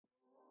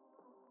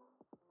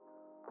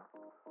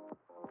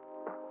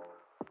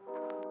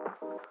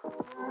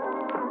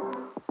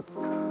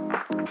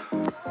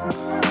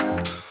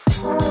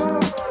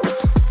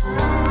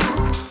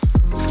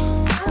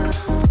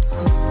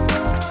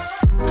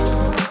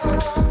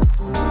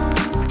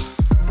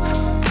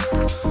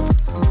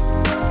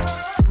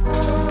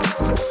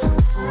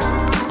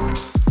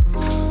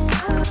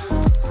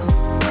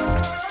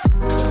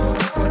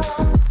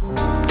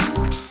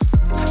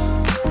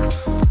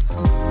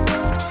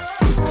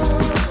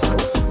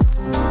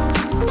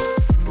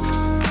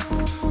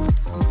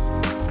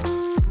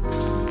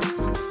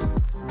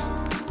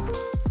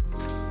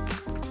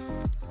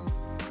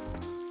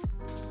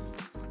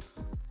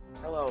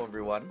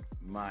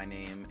My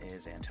name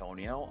is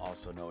Antonio,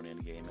 also known in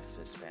game as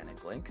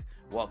Hispanic Link.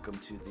 Welcome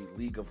to the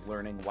League of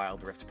Learning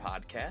Wild Rift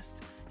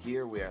podcast.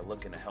 Here we are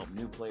looking to help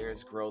new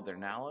players grow their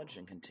knowledge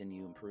and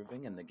continue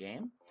improving in the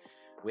game.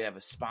 We have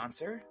a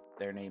sponsor.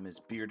 Their name is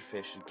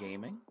Beardfish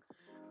Gaming.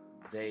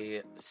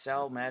 They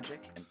sell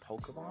Magic and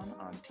Pokemon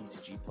on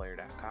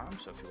TCGplayer.com,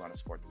 so if you want to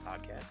support the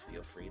podcast,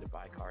 feel free to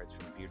buy cards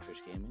from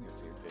Beardfish Gaming or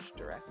Beardfish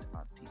Direct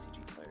on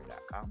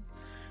TCGplayer.com.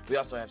 We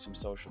also have some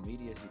social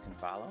medias you can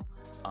follow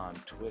on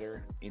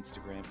Twitter,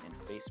 Instagram, and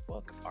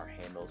Facebook. Our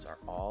handles are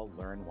all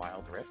Learn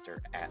Wild Rift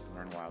or at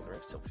Learn Wild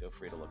Rift, so feel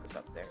free to look us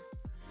up there.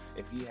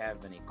 If you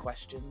have any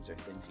questions or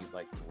things you'd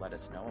like to let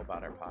us know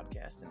about our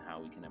podcast and how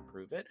we can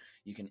improve it,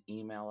 you can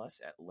email us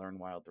at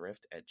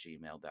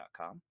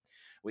learnwildrift@gmail.com.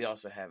 We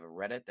also have a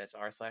Reddit that's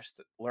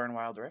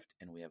r/LearnWildRift,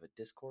 and we have a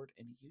Discord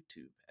and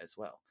YouTube as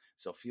well.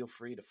 So feel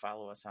free to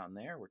follow us on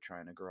there. We're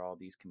trying to grow all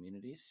these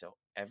communities, so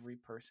every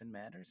person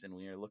matters, and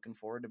we are looking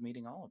forward to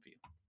meeting all of you.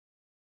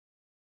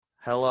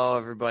 Hello,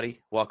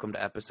 everybody. Welcome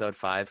to episode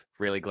 5.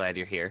 Really glad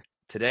you're here.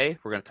 Today,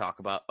 we're going to talk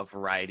about a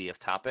variety of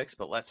topics,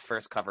 but let's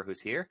first cover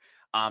who's here.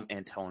 I'm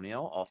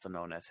Antonio, also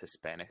known as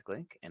Hispanic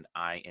Link, and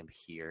I am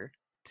here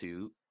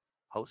to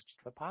host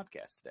the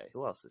podcast today.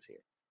 Who else is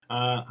here?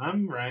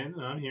 I'm Ryan,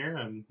 and I'm here.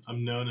 I'm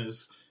known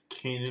as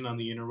Kanan on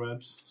the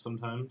interwebs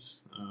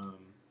sometimes,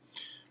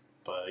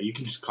 but you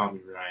can just call me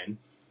Ryan.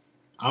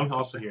 I'm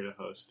also here to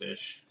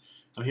host-ish.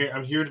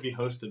 I'm here to be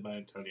hosted by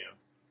Antonio.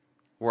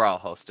 We're all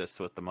hostess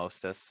with the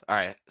mostest. All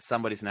right,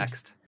 somebody's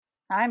next.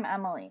 I'm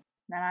Emily,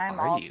 and I'm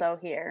also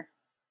here.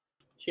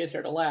 She is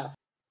here to laugh.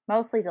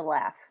 Mostly to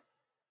laugh.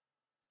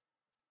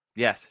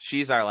 Yes,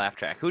 she's our laugh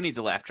track. Who needs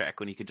a laugh track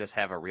when you could just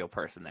have a real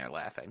person there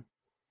laughing?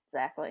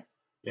 Exactly.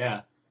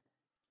 Yeah.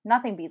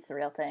 Nothing beats the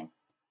real thing.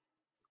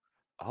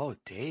 Oh,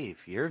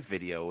 Dave, your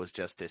video was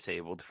just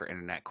disabled for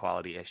internet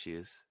quality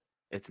issues.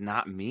 It's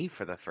not me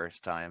for the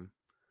first time.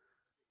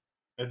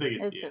 I think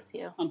it's you. Just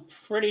you. I'm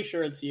pretty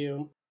sure it's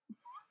you.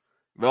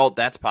 Well,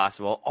 that's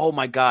possible. Oh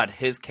my god,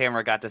 his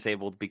camera got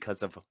disabled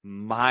because of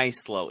my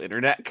slow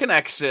internet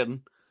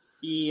connection.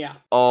 Yeah.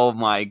 Oh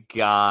my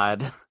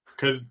god.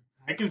 Because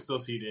I can still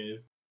see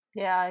Dave.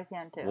 Yeah, I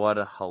can too. What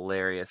a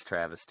hilarious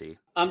travesty.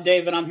 I'm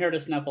Dave, and I'm here to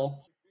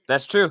sniffle.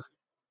 That's true.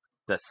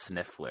 The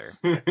sniffler.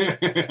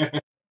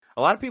 A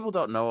lot of people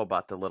don't know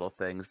about the little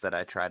things that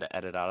I try to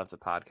edit out of the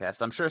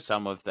podcast. I'm sure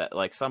some of that,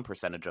 like some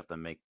percentage of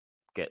them make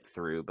get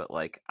through, but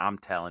like I'm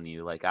telling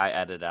you, like I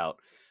edit out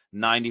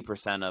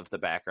 90% of the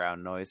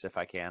background noise if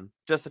I can,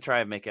 just to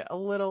try and make it a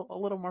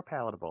little more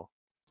palatable.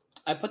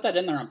 I put that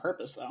in there on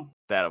purpose, though.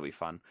 That'll be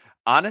fun.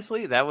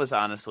 Honestly, that was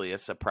honestly a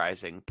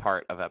surprising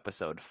part of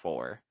episode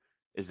 4,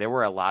 is there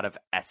were a lot of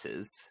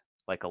S's,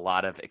 like a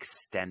lot of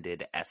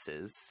extended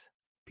S's.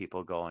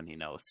 People going,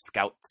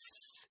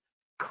 scouts,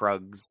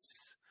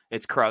 Krugs.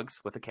 It's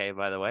Krugs with a K,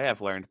 by the way.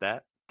 I've learned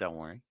that. Don't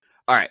worry.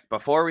 All right,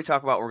 before we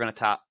talk about what we're going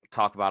to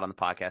talk about on the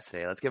podcast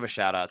today, let's give a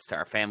shout outs to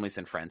our families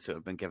and friends who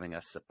have been giving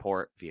us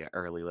support via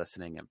early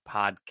listening and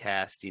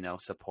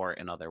podcast, support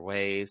in other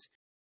ways.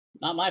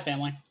 Not my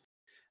family.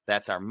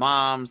 That's our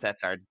moms,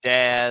 that's our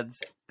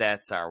dads,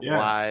 that's our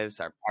wives,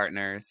 our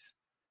partners.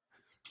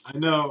 I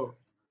know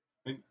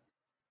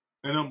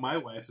my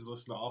wife is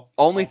listening to all.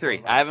 Only all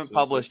 3. I haven't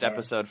published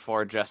episode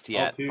 4 just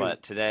yet,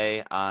 but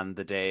today, on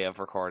the day of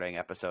recording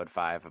episode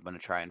 5, I'm going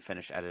to try and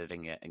finish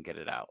editing it and get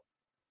it out.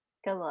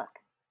 Good luck.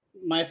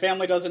 My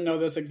family doesn't know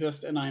this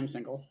exists, and I am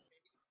single.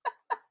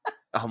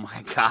 Oh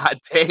my god,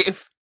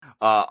 Dave.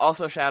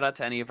 Also, shout out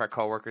to any of our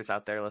coworkers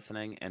out there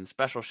listening, and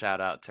special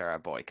shout out to our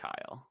boy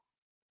Kyle.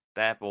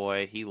 That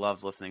boy, he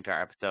loves listening to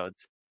our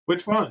episodes.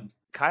 Which one?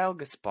 Kyle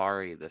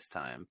Gaspari this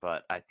time,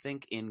 but I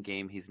think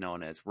in-game he's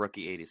known as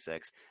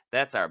Rookie86.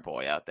 That's our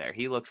boy out there.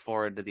 He looks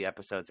forward to the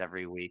episodes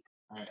every week.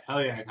 All right,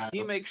 hell yeah, Kyle.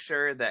 He makes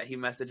sure that he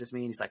messages me,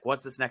 and he's like,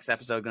 what's this next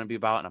episode going to be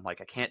about? And I'm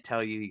like, I can't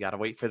tell you. You got to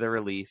wait for the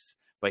release.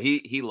 But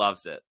he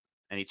loves it,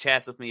 and he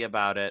chats with me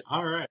about it.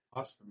 All right,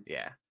 awesome.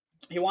 Yeah.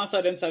 He wants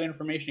that inside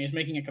information. He's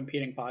making a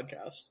competing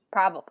podcast.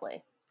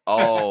 Probably.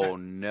 Oh,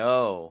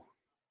 no.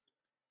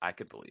 I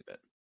could believe it.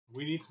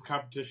 We need some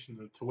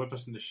competition to whip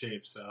us into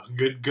shape, so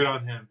good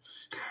on him.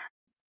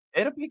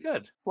 It'll be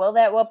good. Will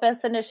that whip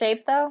us into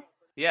shape, though?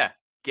 Yeah,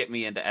 get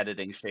me into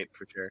editing shape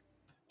for sure.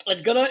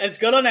 It's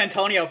good on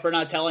Antonio for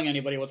not telling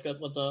anybody what's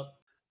up.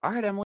 All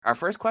right, Emily. Our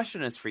first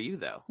question is for you,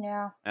 though.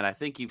 Yeah. And I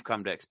think you've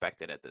come to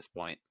expect it at this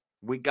point.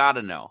 We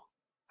gotta know,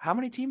 how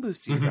many team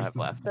boosts do you still have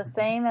left? The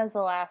same as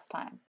the last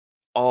time.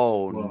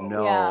 Oh, Whoa.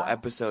 no. Yeah.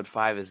 Episode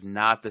 5 is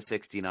not the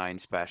 69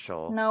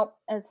 special. Nope,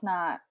 it's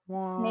not.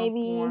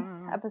 Maybe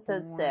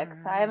episode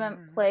 6. I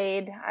haven't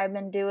played. I've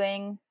been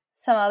doing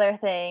some other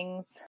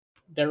things.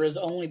 There is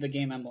only the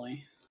game,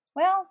 Emily.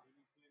 Well,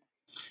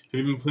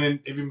 Have you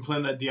been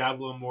playing that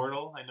Diablo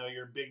Immortal? I know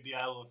you're a big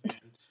Diablo fan.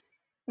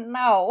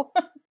 no.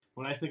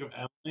 When I think of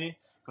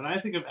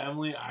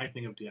Emily, I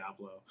think of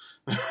Diablo.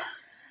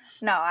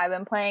 No, I've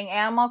been playing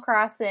Animal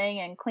Crossing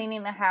and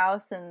cleaning the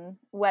house and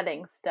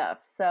wedding stuff,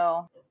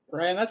 so...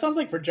 Ryan, that sounds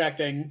like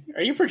projecting.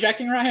 Are you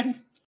projecting,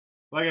 Ryan?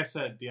 Like I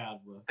said,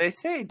 Diablo. They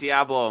say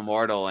Diablo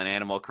Immortal and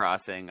Animal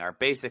Crossing are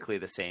basically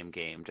the same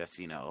game,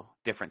 just,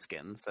 different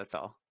skins. That's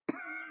all.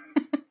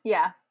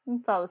 Yeah,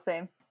 it's all the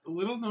same. A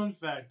little known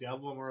fact,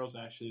 Diablo Immortal is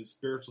actually a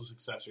spiritual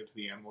successor to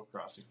the Animal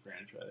Crossing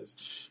franchise.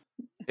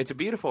 It's a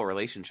beautiful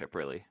relationship,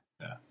 really.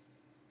 Yeah.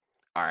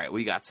 All right,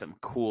 we got some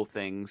cool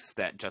things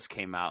that just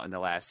came out in the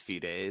last few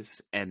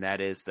days, and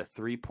that is the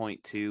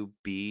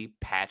 3.2b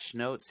patch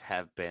notes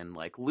have been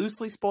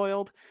loosely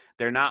spoiled.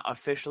 They're not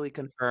officially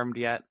confirmed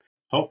yet.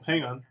 Oh,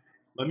 hang on.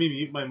 Let me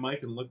mute my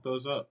mic and look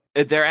those up.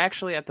 They're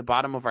actually at the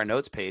bottom of our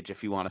notes page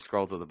if you want to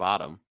scroll to the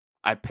bottom.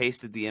 I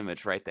pasted the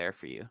image right there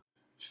for you.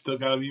 Still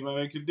gotta mute my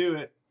mic to do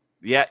it.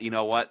 Yeah, you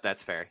know what?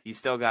 That's fair. You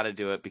still got to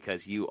do it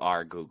because you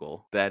are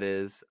Google. That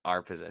is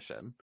our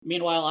position.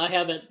 Meanwhile, I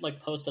have it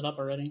posted up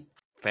already,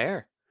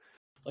 Fair.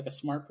 like a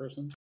smart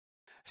person.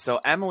 So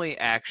Emily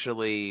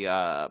actually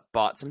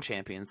bought some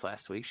champions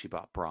last week. She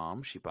bought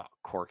Braum, she bought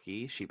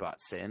Corki, she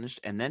bought Singed,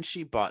 and then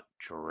she bought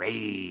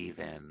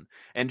Draven.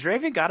 And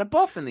Draven got a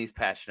buff in these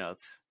patch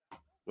notes,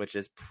 which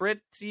is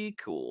pretty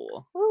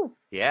cool. Ooh,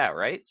 Yeah,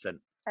 right? So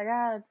I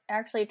gotta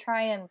actually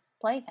try and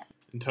play him.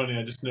 And Tony,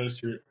 I just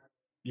noticed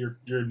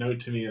your note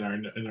to me in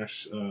our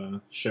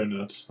show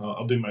notes.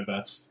 I'll do my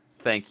best.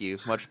 thank you.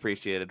 Much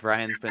appreciated.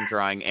 Ryan's been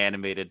drawing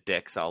animated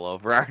dicks all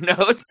over our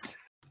notes.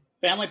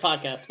 Family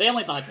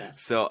podcast.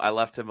 So I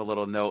left him a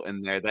little note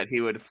in there that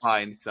he would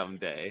find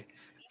someday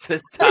to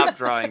stop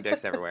drawing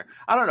dicks everywhere.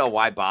 I don't know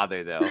why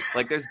bother, though.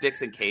 There's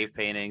dicks in cave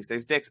paintings.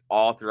 There's dicks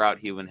all throughout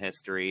human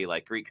history,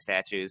 like Greek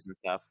statues and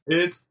stuff.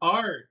 It's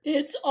art.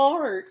 It's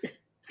art.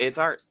 It's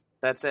art.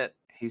 That's it.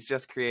 He's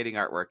just creating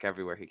artwork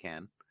everywhere he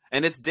can.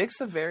 And it's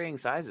dicks of varying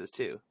sizes,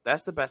 too.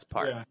 That's the best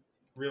part. Yeah,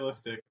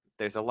 realistic.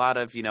 There's a lot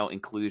of,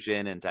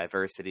 inclusion and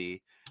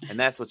diversity, and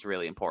that's what's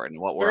really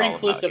important. What we're Very all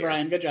inclusive, about here.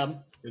 Ryan. Good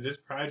job. It is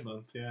Pride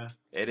Month, yeah.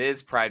 It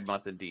is Pride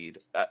Month indeed.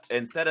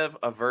 Instead of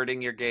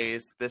averting your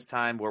gaze, this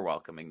time we're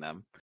welcoming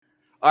them.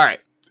 All right.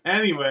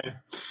 Anyway.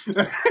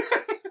 That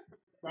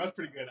was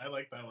pretty good. I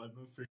like that one.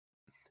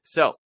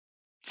 So,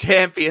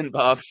 champion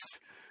buffs.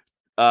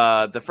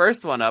 The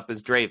first one up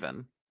is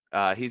Draven.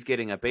 He's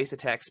getting a base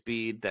attack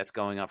speed that's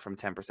going up from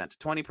 10% to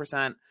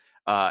 20%.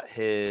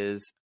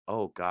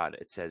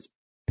 It says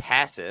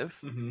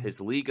passive, his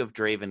League of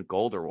Draven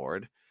gold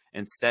reward,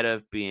 instead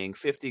of being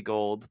 50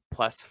 gold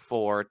plus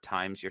 4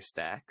 times your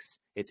stacks,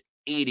 it's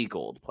 80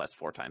 gold plus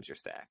 4 times your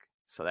stack.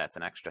 So that's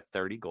an extra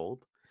 30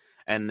 gold.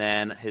 And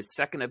then his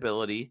second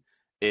ability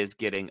is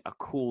getting a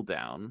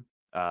cooldown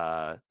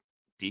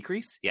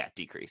decrease. Yeah,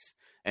 decrease.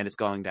 And it's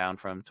going down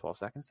from 12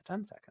 seconds to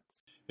 10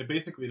 seconds. It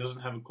basically doesn't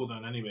have a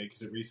cooldown anyway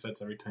because it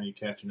resets every time you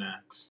catch an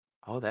axe.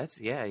 Oh, that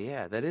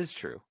is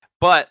true.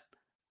 But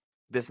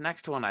this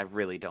next one I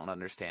really don't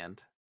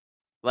understand.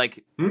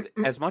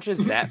 As much as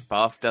that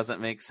buff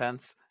doesn't make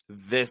sense,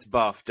 this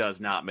buff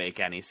does not make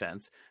any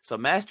sense. So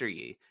Master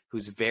Yi,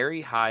 who's very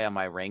high on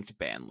my ranked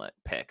ban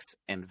picks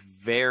and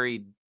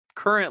very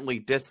currently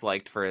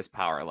disliked for his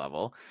power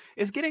level,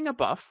 is getting a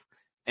buff.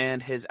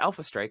 And his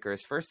Alpha Striker,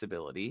 his first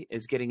ability,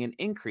 is getting an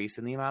increase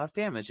in the amount of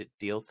damage it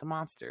deals to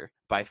monster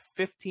by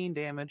 15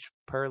 damage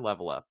per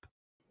level up.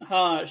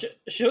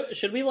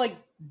 Should we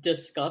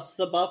discuss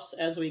the buffs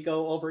as we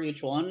go over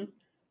each one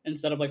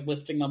instead of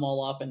listing them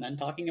all up and then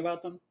talking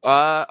about them?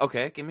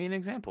 Okay. Give me an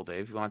example,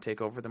 Dave. You want to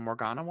take over the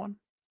Morgana one?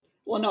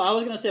 Well, no, I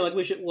was gonna say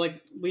we should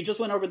we just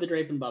went over the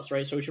Draven buffs,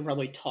 right? So we should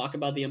probably talk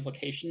about the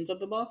implications of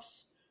the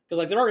buffs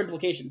because there are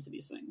implications to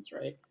these things,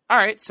 right? All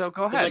right, so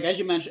go ahead. As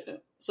you mentioned,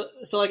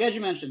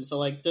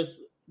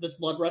 this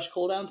Blood Rush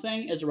cooldown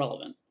thing is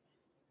irrelevant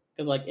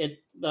because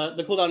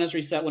the cooldown is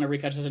reset whenever he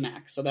catches an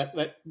axe, so that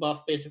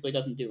buff basically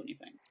doesn't do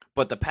anything.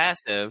 But the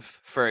passive,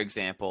 for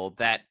example,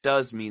 that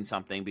does mean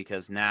something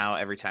because now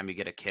every time you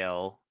get a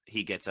kill,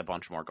 he gets a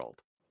bunch more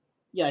gold.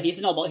 Yeah, he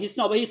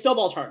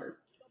snowballs harder,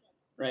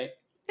 right?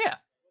 Yeah.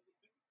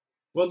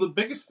 Well, the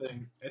biggest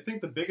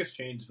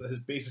change is that his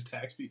base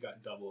attack speed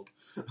got doubled.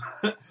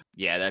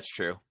 Yeah, that's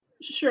true.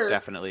 Sure.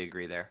 Definitely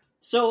agree there.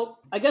 So,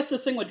 I guess the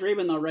thing with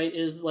Draven, though, right,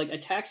 is,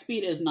 attack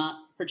speed is not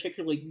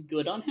particularly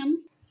good on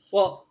him.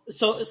 Well,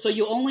 so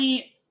you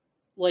only,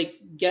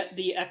 get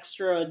the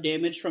extra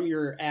damage from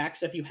your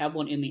axe if you have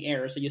one in the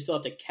air, so you still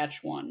have to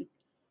catch one.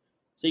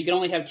 So you can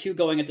only have 2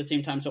 going at the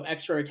same time, so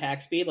extra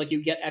attack speed,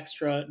 you get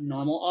extra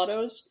normal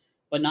autos,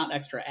 but not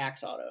extra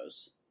axe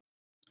autos.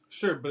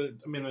 Sure, but,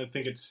 I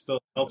think it still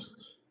helps.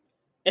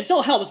 It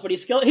still helps, but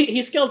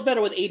he scales better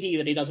with AD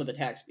than he does with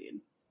attack speed.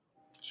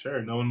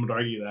 Sure, no one would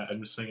argue that.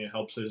 I'm just saying it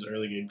helps his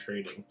early game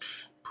trading.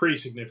 pretty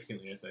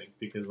significantly, I think,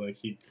 because like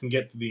he can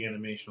get to the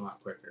animation a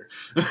lot quicker.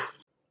 I'm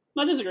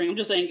not disagreeing. I'm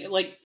just saying,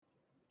 like,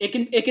 it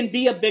can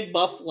be a big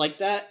buff like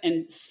that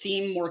and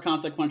seem more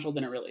consequential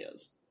than it really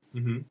is.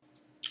 Mm-hmm.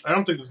 I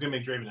don't think it's gonna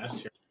make Draven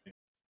S tier.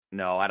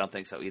 No, I don't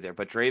think so either.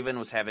 But Draven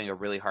was having a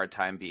really hard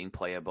time being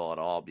playable at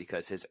all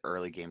because his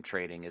early game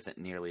trading isn't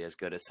nearly as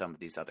good as some of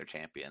these other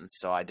champions.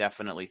 So I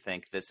definitely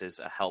think this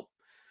is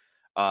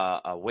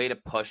a way to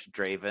push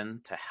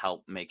Draven to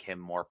help make him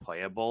more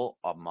playable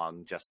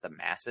among just the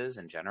masses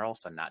in general.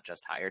 So not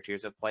just higher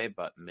tiers of play,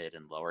 but mid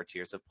and lower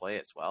tiers of play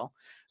as well.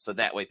 So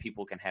that way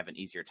people can have an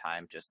easier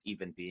time just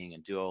even being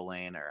in duo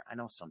lane. Or I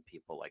know some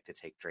people like to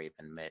take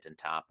Draven mid and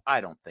top. I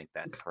don't think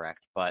that's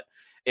correct. But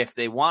if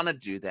they want to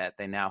do that,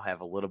 they now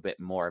have a little bit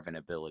more of an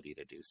ability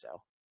to do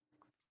so.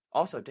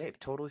 Also, Dave,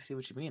 totally see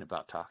what you mean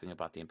about talking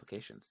about the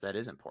implications. That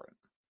is important.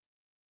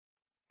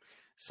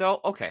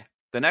 So, okay.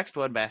 The next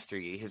one, Master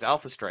Yi, his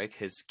Alpha Strike,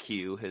 his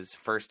Q, his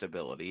first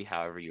ability,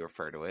 however you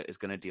refer to it, is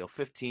going to deal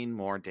 15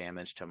 more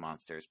damage to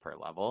monsters per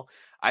level.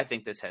 I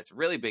think this has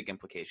really big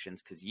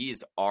implications because Yi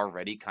is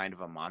already kind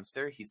of a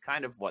monster. He's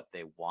kind of what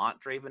they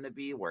want Draven to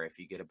be, where if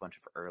you get a bunch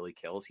of early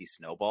kills, he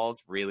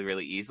snowballs really,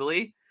 really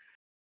easily.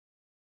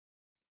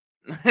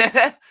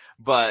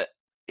 But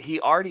he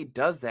already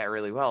does that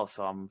really well.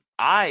 So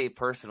I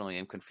personally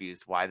am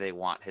confused why they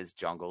want his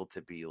jungle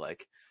to be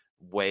like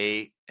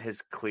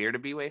his clear to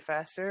be way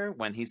faster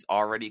when he's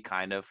already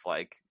kind of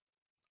like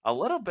a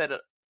little bit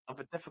of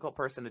a difficult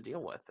person to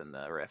deal with in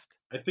the Rift.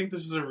 I think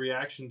this is a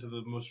reaction to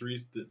the most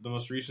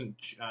recent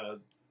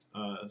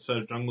set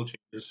of jungle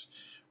changes,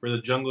 where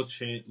the jungle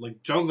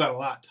got a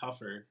lot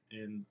tougher,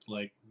 and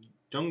like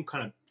jungle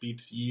kind of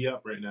beats Yi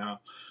up right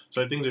now.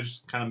 So I think they're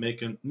just kind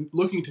of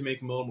looking to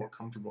make him a little more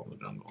comfortable in the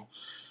jungle.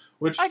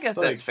 Which I guess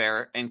that's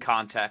fair in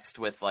context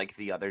with like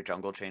the other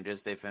jungle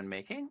changes they've been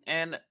making.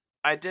 And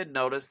I did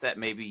notice that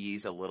maybe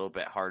Yi's a little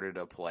bit harder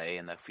to play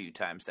in the few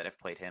times that I've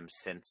played him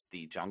since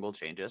the jungle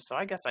changes. So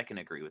I guess I can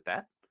agree with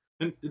that.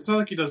 And it's not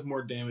like he does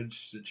more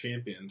damage to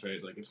champions,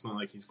 right? Like it's not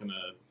like he's gonna,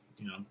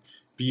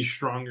 be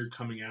stronger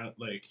coming out.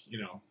 Like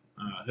he'll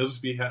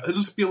just be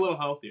a little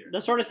healthier. The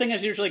sort of thing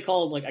is usually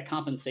called like a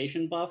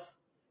compensation buff.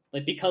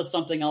 Like because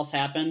something else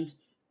happened,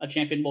 a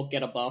champion will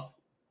get a buff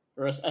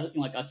or a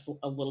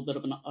little bit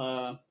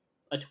of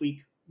a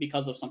tweak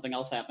because of something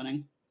else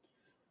happening.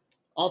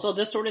 Also,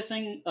 this sort of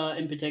thing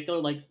in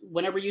particular, like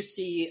whenever you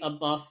see a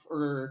buff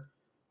or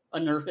a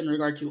nerf in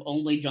regard to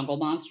only jungle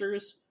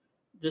monsters,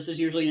 this is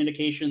usually an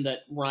indication that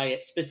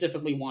Riot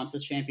specifically wants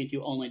this champion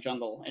to only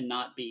jungle and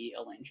not be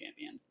a lane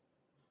champion.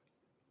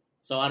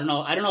 So I don't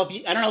know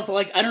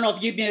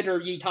if Yi mid or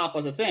Yi top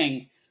was a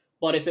thing,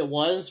 but if it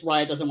was,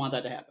 Riot doesn't want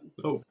that to happen.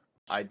 Oh.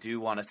 I do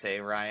want to say,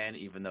 Ryan,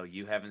 even though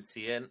you haven't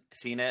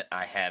seen it,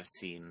 I have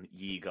seen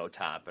Yi go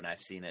top, and I've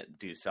seen it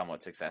do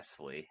somewhat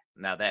successfully.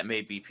 Now, that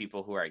may be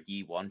people who are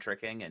Yi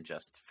one-tricking and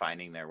just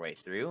finding their way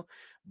through,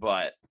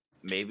 but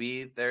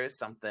maybe there is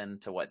something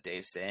to what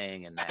Dave's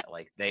saying, and that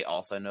like they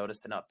also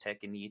noticed an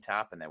uptick in Yi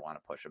top, and they want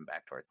to push him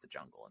back towards the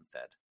jungle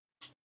instead.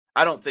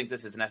 I don't think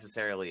this is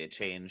necessarily a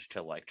change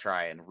to like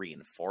try and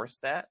reinforce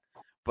that,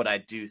 but I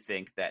do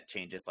think that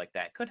changes like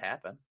that could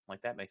happen.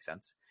 Like that makes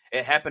sense.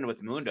 It happened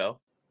with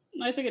Mundo.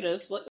 I think it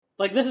is.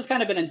 Like this is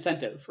kind of an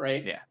incentive,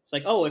 right? Yeah. It's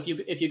like, oh, if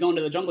you go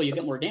into the jungle, you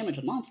get more damage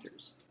on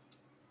monsters.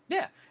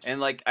 Yeah, and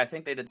like I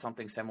think they did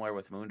something similar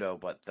with Mundo,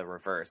 but the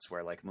reverse,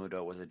 where like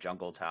Mundo was a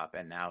jungle top,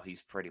 and now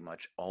he's pretty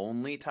much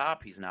only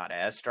top. He's not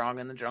as strong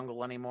in the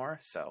jungle anymore.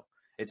 So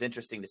it's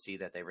interesting to see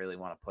that they really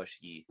want to push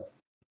Yi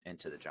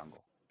into the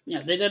jungle.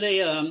 Yeah, they did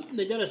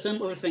a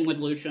similar thing with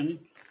Lucian.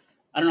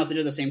 I don't know if they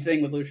did the same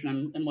thing with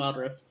Lucian in Wild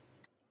Rift,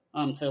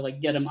 to like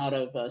get him out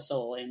of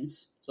solo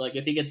lanes. So like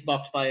if he gets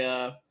buffed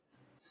by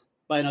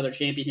another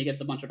champion, he gets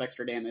a bunch of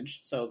extra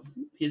damage. So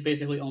he's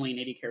basically only an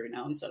AD carry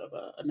now instead of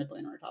a mid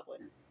laner or a top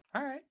laner.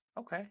 All right,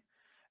 okay.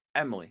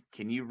 Emily,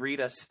 can you read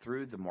us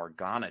through the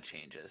Morgana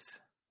changes?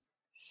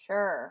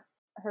 Sure.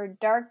 Her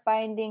Dark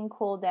Binding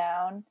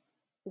cooldown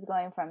is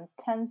going from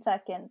 10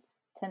 seconds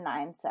to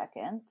 9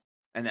 seconds.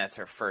 And that's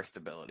her first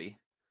ability.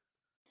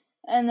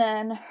 And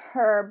then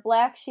her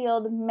Black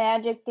Shield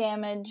magic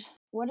damage,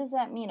 what does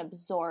that mean,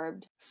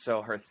 absorbed?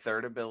 So her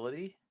third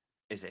ability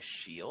is a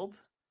shield.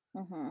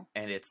 Mm-hmm.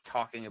 And it's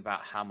talking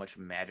about how much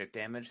magic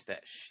damage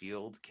that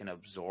shield can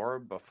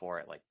absorb before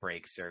it like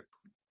breaks or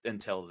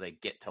until they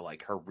get to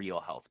like her real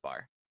health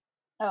bar.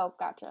 Oh,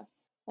 gotcha.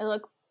 It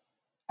looks,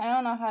 I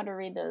don't know how to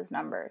read those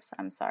numbers.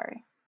 I'm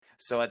sorry.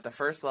 So at the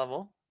first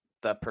level,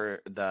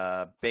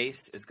 the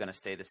base is going to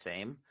stay the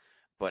same,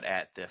 but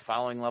at the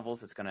following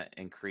levels, it's going to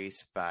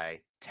increase by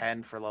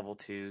 10 for level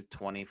 2,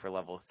 20 for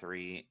level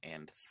 3,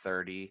 and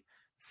 30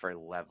 for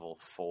level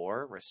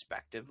 4,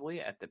 respectively,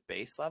 at the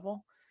base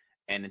level.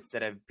 And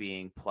instead of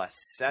being plus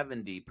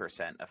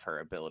 70% of her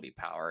ability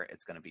power,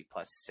 it's going to be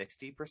plus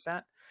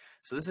 60%.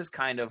 So this is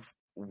kind of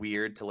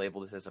weird to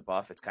label this as a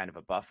buff. It's kind of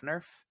a buff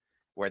nerf,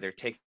 where they're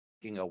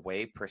taking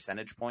away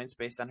percentage points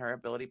based on her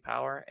ability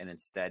power and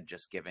instead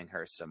just giving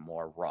her some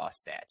more raw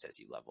stats as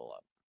you level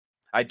up.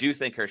 I do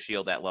think her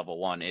shield at level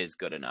 1 is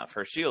good enough.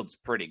 Her shield's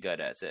pretty good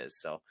as is,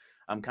 so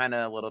I'm kind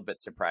of a little bit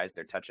surprised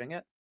they're touching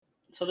it.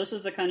 So this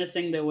is the kind of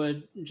thing that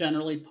would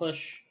generally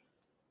push,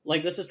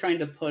 like this is trying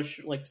to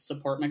push like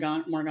support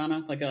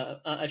Morgana, like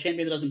a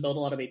champion that doesn't build a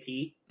lot of AP.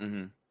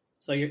 Mm-hmm.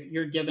 So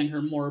you're giving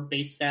her more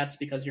base stats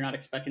because you're not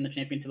expecting the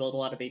champion to build a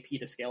lot of AP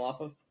to scale off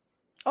of.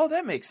 Oh,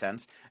 that makes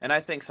sense. And I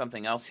think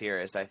something else here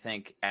is I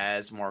think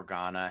as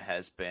Morgana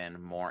has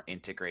been more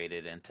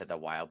integrated into the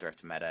Wild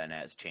Rift meta and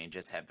as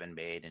changes have been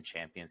made and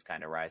champions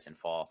kind of rise and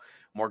fall,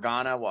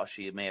 Morgana, while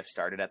she may have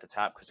started at the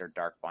top because her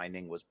Dark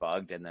Binding was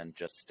bugged and then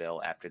just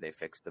still after they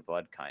fixed the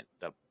bug kind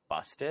of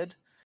busted,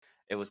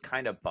 it was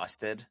kind of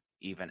busted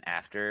even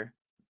after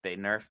they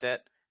nerfed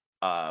it.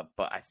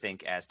 But I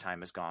think as time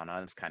has gone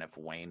on, it's kind of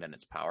waned in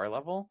its power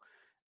level.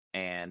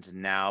 And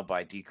now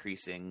by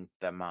decreasing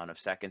the amount of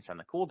seconds on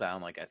the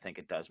cooldown, like I think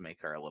it does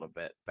make her a little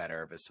bit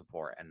better of a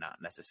support and not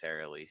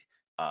necessarily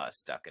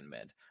stuck in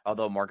mid.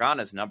 Although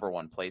Morgana's number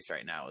one place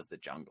right now is the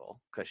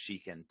jungle because she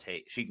can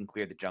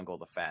clear the jungle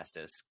the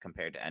fastest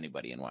compared to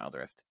anybody in Wild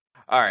Rift.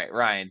 All right,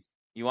 Ryan,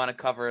 you want to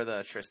cover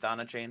the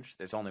Tristana change?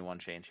 There's only one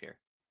change here.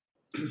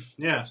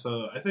 Yeah,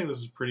 so I think this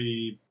is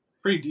pretty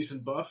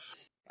decent buff.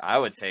 I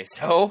would say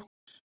so.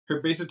 Her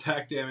base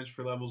attack damage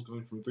per level is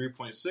going from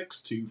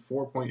 3.6 to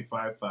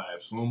 4.55,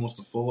 so almost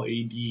a full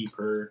AD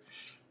per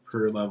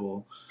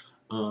level.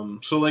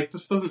 So like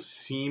this doesn't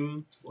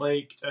seem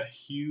like a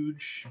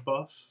huge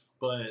buff,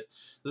 but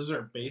this is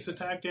our base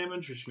attack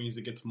damage, which means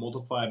it gets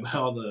multiplied by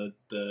all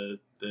the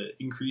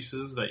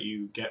increases that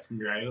you get from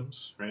your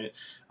items, right?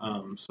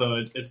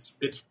 So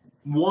it's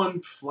one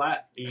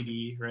flat AD,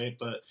 right?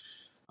 But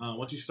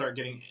once you start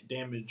getting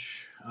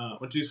damage,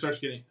 once you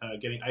start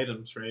getting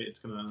items, right, it's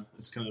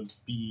gonna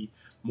be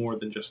more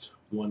than just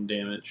one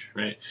damage,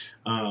 right?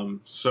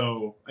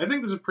 So I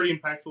think this is a pretty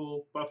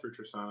impactful buff for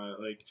Tristana.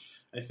 Like,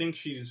 I think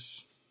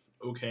she's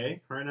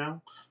okay right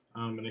now,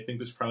 and I think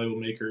this probably will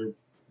make her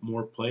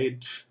more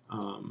played.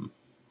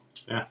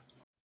 Yeah.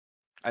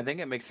 I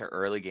think it makes her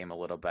early game a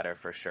little better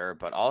for sure,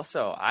 but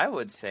also I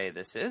would say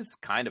this is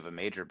kind of a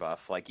major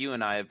buff. Like you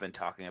and I have been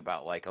talking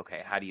about like,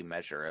 okay, how do you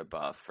measure a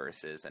buff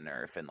versus a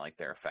nerf and like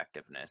their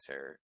effectiveness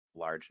or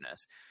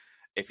largeness?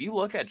 If you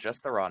look at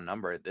just the raw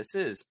number, this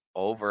is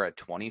over a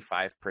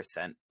 25%,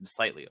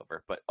 slightly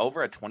over, but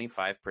over a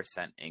 25%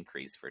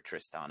 increase for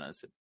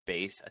Tristana's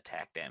base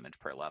attack damage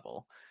per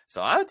level.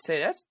 So I would say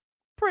that's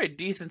pretty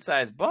decent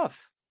sized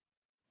buff.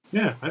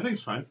 Yeah, I think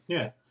it's fine.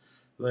 Yeah.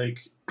 Like,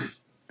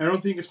 I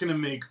don't think it's going to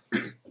make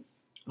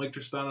like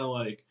Tristana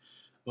like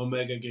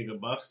Omega Giga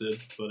busted,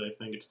 but I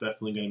think it's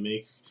definitely going to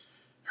make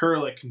her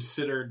like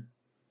considered,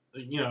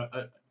 you know,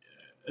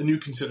 a new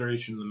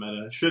consideration in the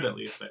meta. Should at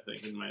least, I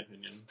think, in my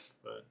opinion.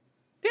 But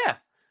yeah,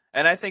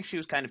 and I think she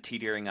was kind of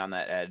teetering on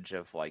that edge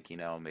of like, you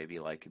know, maybe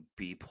like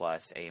B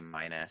plus, A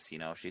minus. You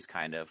know, she's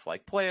kind of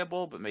like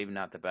playable, but maybe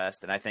not the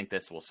best. And I think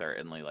this will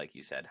certainly, like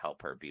you said,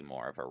 help her be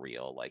more of a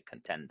real like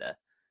contender.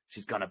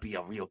 She's gonna be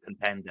a real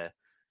contender.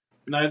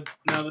 Now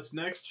this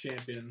next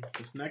champion,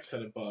 this next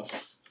set of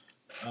buffs,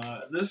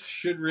 this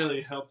should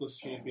really help this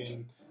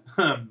champion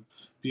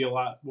be a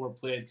lot more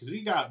played because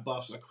he got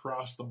buffs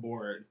across the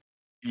board.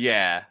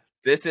 Yeah,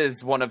 this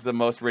is one of the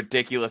most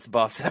ridiculous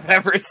buffs I've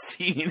ever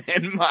seen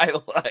in my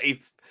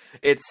life.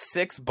 It's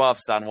 6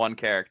 buffs on one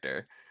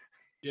character.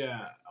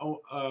 Yeah,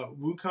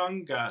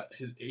 Wukong got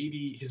his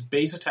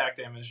base attack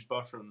damage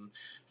buff from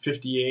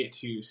 58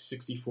 to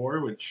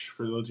 64, which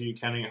for those of you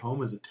counting at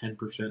home is a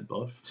 10%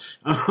 buff.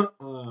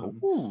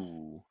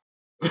 Ooh.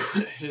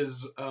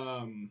 His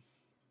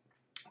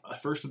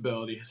first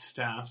ability, his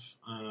staff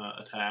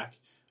attack,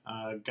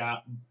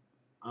 got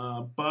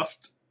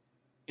buffed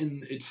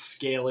in its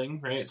scaling,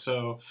 right?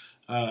 So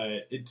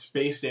its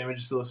base damage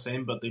is still the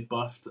same, but they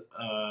buffed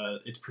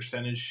its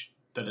percentage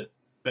that it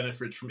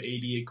benefits from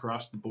AD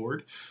across the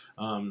board.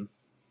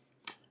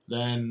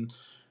 Then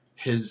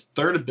his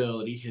third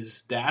ability,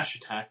 his dash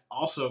attack,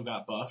 also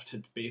got buffed.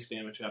 His base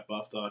damage got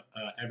buffed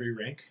every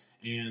rank.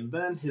 And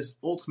then his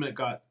ultimate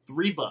got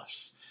 3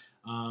 buffs.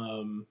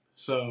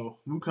 So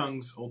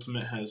Wukong's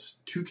ultimate has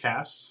 2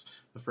 casts,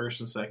 the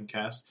first and second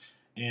cast.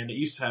 And it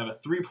used to have a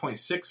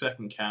 3.6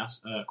 second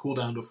cast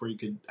cooldown before you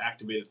could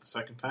activate it the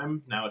second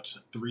time. Now it's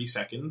 3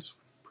 seconds.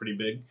 Pretty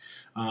big.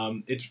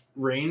 Its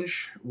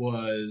range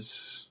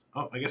was...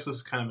 Oh, I guess this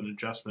is kind of an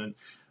adjustment.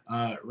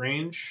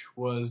 Range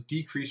was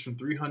decreased from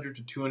 300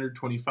 to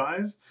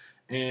 225,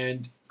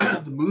 and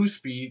the move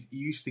speed,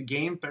 you used to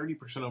gain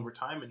 30% over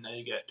time, and now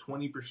you get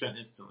 20%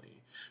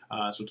 instantly.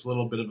 So it's a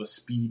little bit of a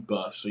speed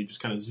buff, so he just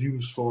kind of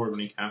zooms forward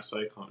when he casts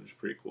Cyclone, which is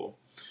pretty cool.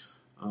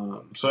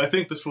 So I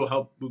think this will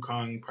help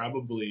Wukong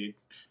probably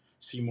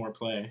see more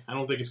play. I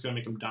don't think it's going to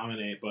make him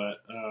dominate,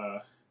 but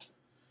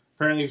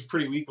apparently he was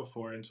pretty weak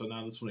before, and so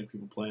now this will make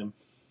people play him.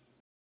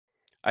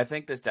 I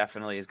think this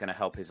definitely is going to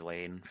help his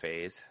lane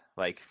phase.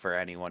 Like, for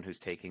anyone who's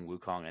taking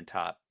Wukong in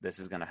top, this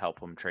is going to help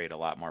him trade a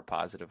lot more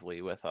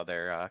positively with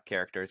other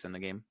characters in the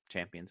game,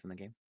 champions in the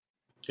game.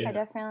 Yeah. I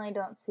definitely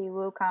don't see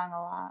Wukong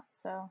a lot,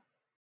 so...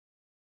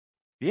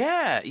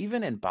 Yeah,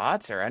 even in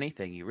bots or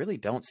anything, you really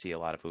don't see a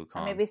lot of Wukong.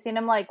 I've maybe seen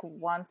him, like,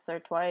 once or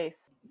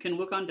twice. Can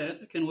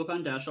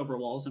Wukong dash over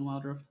walls in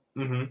Wild Rift?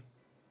 Mm-hmm.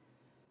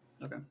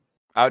 Okay.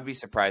 I would be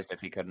surprised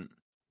if he couldn't.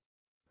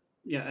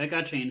 Yeah, it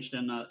got changed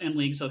in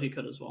League, so he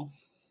could as well.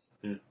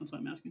 Yeah. That's what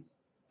I'm asking.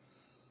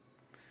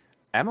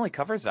 Emily,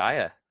 cover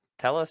Xayah.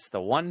 Tell us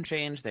the one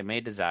change they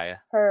made to Xayah.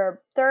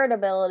 Her third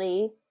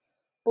ability,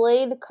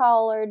 Blade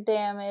Collar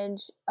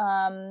damage,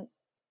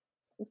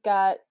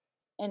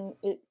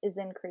 is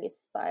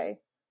increased by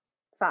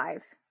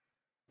 5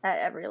 at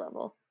every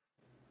level.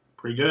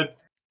 Pretty good.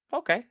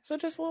 Okay, so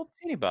just a little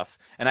teeny buff.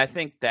 And I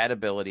think that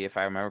ability, if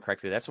I remember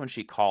correctly, that's when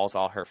she calls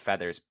all her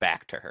feathers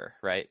back to her,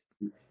 right?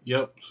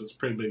 Yep, so it's a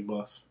pretty big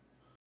buff.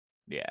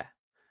 Yeah.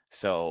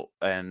 So,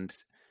 and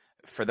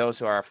for those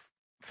who are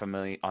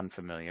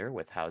unfamiliar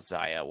with how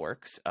Xayah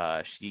works,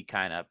 she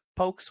kind of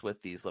pokes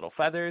with these little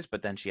feathers,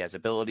 but then she has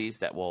abilities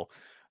that will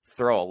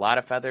throw a lot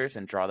of feathers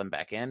and draw them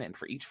back in. And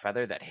for each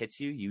feather that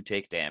hits you, you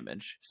take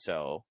damage.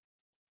 So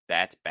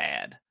that's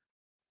bad.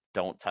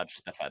 Don't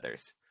touch the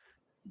feathers.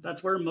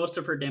 That's where most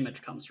of her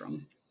damage comes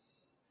from.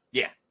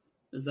 Yeah.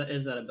 Is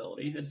that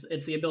ability?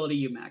 It's the ability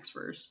you max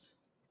first.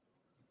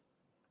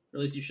 Or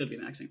at least you should be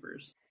maxing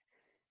first.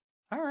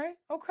 All right.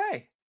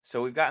 Okay.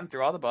 So we've gotten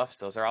through all the buffs.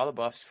 Those are all the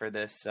buffs for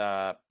this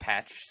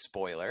patch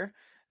spoiler.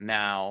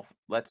 Now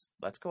let's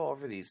go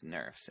over these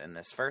nerfs. And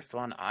this first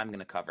one I'm going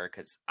to cover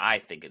because I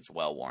think it's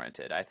well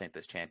warranted. I think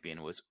this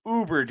champion was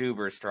uber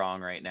duper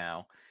strong right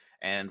now,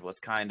 and was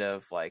kind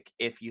of like,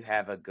 if you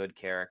have a good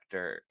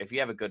character, if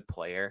you have a good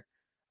player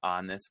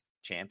on this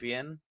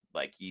champion,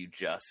 like, you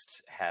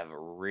just have a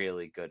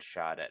really good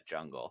shot at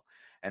jungle.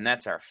 And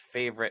that's our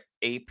favorite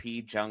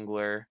AP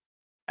jungler,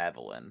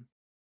 Evelynn.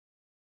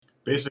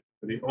 Basically,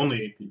 the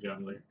only AP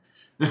jungler.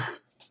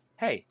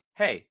 Hey,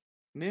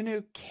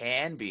 Nunu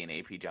can be an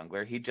AP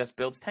jungler. He just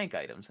builds tank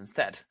items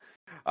instead.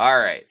 All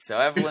right, so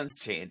Evelynn's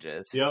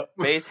changes. Yep.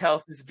 Base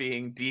health is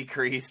being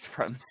decreased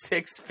from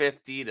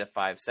 650 to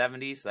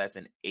 570, so that's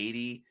an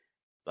 80,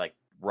 like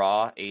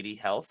raw 80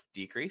 health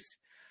decrease.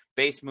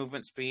 Base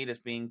movement speed is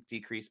being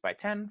decreased by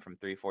 10 from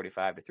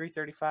 345 to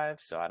 335,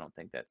 so I don't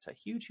think that's a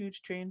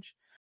huge change.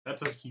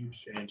 That's a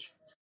huge change.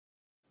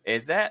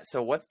 Is that?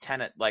 So what's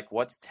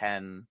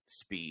 10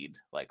 speed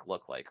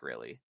look like,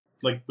 really?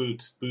 Like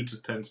boots. Boots is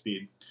 10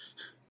 speed.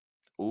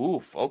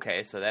 Oof,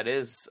 okay, so that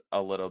is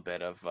a little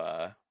bit of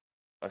a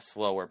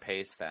slower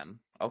pace then.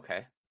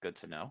 Okay, good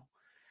to know.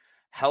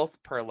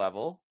 Health per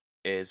level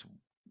is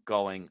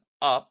going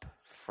up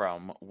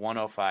from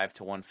 105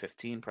 to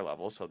 115 per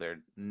level, so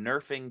they're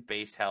nerfing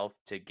base health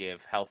to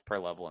give health per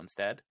level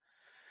instead.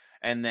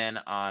 And then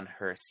on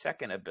her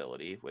second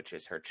ability, which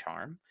is her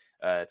charm,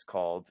 it's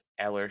called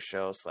Eller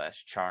Show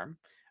 / Charm.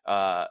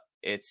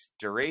 Its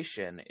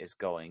duration is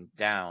going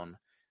down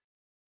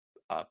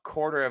a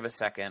quarter of a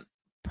second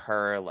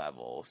per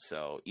level,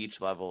 so each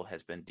level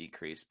has been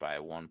decreased by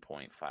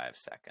 1.5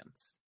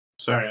 seconds.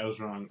 Sorry, I was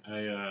wrong.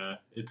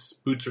 Its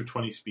boots are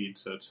 20 speed,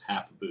 so it's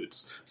half of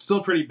boots.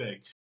 Still pretty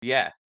big.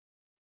 Yeah.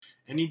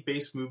 Any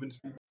base movement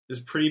speed is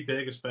pretty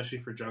big, especially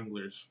for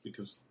junglers,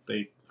 because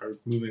they are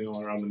moving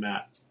all around the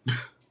map. I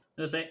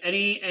was say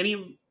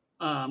any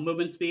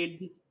movement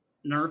speed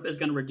nerf is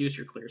going to reduce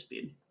your clear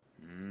speed.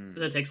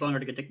 Because it takes longer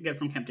to get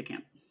from camp to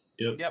camp.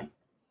 Yep.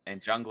 And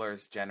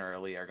junglers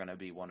generally are going to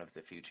be one of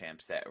the few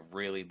champs that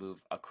really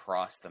move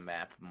across the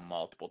map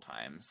multiple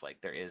times.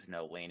 Like, there is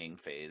no laning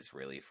phase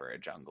really for a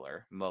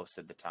jungler. Most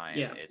of the time,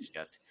 It's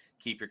just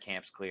keep your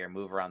camps clear,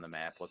 move around the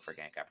map, look for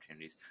gank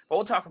opportunities. But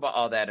we'll talk about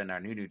all that in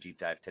our Nunu deep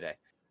dive today.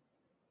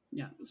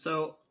 Yeah.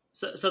 So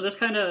this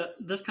kind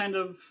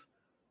of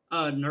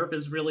nerf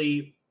is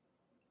really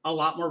a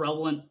lot more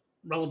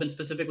relevant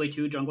specifically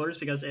to junglers,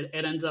 because it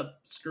ends up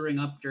screwing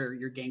up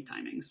your gank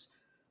timings.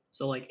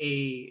 So like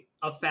a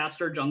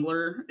faster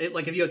jungler,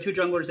 like if you have two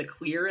junglers that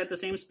clear at the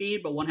same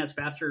speed, but one has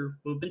faster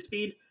movement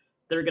speed,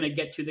 they're going to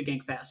get to the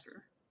gank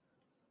faster.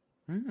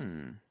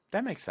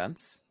 That makes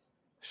sense.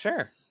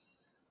 Sure.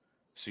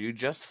 So you're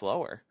just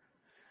slower.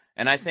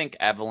 And I think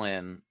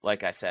Evelynn,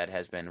 like I said,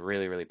 has been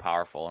really, really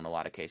powerful in a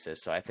lot of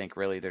cases. So I think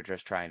really they're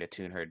just trying to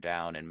tune her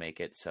down and make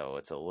it so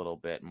it's a little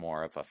bit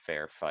more of a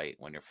fair fight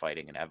when you're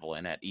fighting an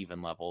Evelynn at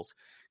even levels.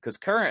 Because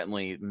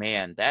currently,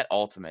 man, that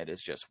ultimate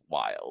is just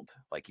wild.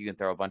 Like, you can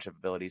throw a bunch of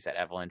abilities at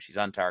Evelynn. She's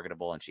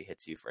untargetable and she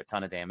hits you for a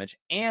ton of damage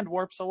and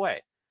warps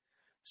away.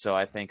 So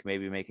I think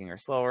maybe making her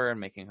slower and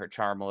making her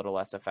charm a little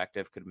less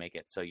effective could make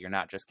it so you're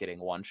not just getting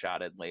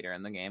one-shotted later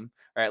in the game.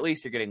 Or at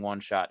least you're getting one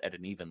shot at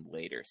an even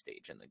later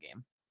stage in the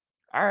game.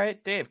 All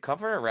right, Dave,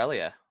 cover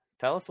Aurelia.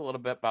 Tell us a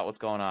little bit about what's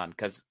going on,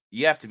 because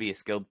you have to be a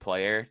skilled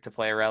player to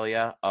play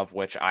Aurelia, of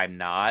which I'm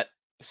not,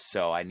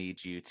 so I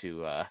need you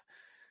to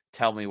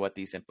tell me what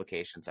these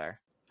implications are.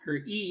 Her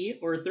E,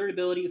 or third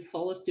ability,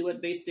 Flawless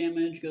Duet base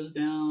damage, goes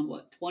down,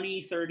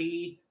 20,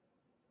 30,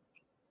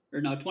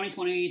 or no, 20,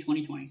 20,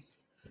 20, 20.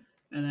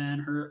 And then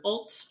her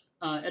ult,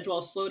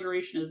 Edgewall slow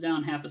duration, is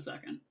down half a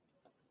second.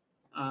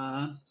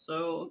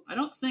 So I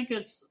don't think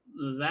it's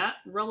that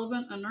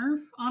relevant a nerf,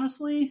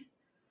 honestly.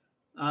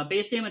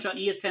 Base damage on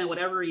E is kind of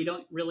whatever. You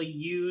don't really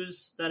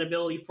use that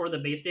ability for the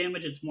base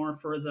damage. It's more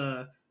for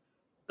the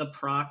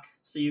proc,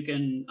 so you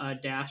can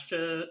dash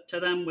to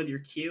them with your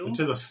Q. And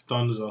to the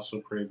stun is also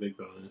a pretty big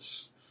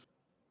bonus.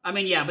 I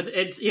mean, yeah,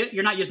 but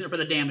you're not using it for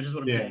the damage, is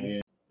what I'm saying.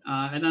 Yeah.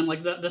 And then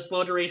like the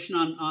slow duration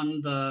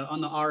on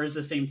the R is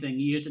the same thing.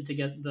 You use it to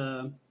get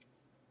the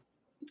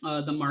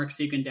marks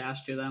so you can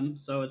dash to them.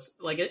 So it's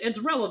like it's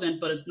relevant,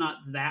 but it's not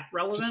that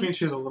relevant. Just means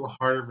she has a little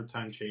harder of a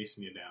time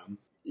chasing you down.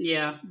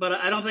 Yeah, but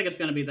I don't think it's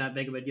going to be that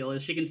big of a deal.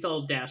 She can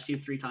still dash to you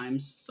 3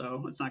 times,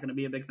 so it's not going to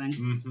be a big thing.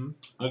 Mm-hmm.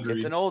 Agreed.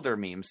 It's an older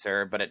meme,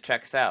 sir, but it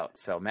checks out.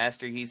 So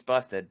Master Yi's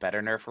busted. Better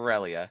nerf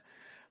Aurelia.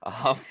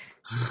 All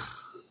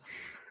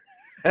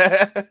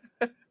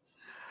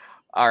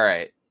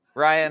right,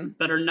 Ryan.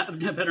 Better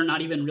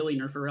not even really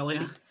nerf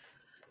Aurelia.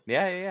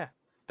 Yeah.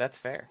 That's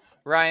fair.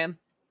 Ryan,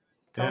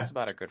 tell us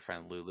about our good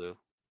friend Lulu.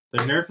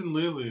 They're nerfing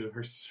Lulu.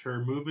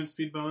 Her movement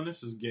speed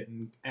bonus is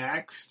getting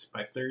axed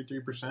by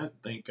 33%,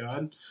 thank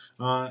God.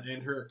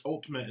 And her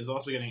ultimate is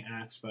also getting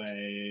axed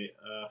by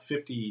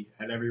 50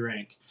 at every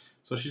rank.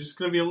 So she's just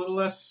going to be a little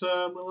less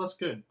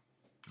good.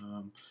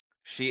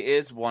 She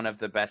is one of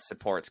the best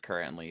supports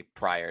currently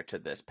prior to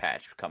this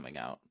patch coming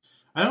out.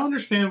 I don't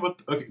understand what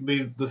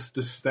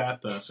the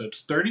stat though. So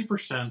it's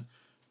 30%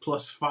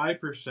 plus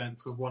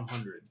 5% per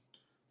 100.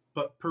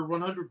 But per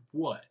 100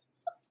 what?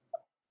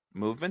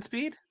 Movement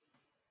speed?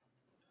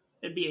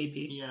 It'd be AP.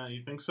 Yeah,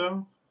 you think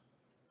so?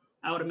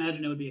 I would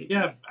imagine it would be AP.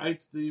 Yeah, I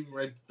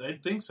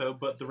think so,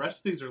 but the rest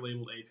of these are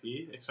labeled AP,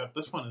 except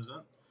this one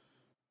isn't.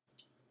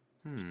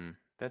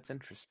 That's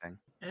interesting.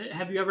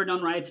 Have you ever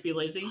known Riot to be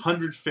lazy?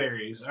 100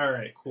 fairies. All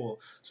right, cool.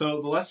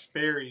 So the less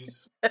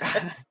fairies...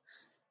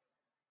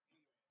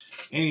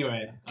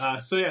 Anyway,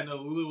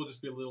 Lulu will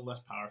just be a little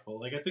less powerful.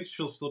 Like, I think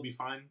she'll still be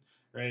fine,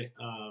 right?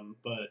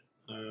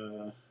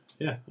 I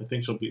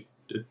think she'll be...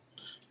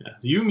 Yeah.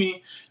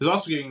 Yuumi is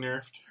also getting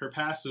nerfed. Her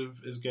passive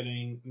is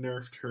getting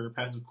nerfed. Her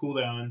passive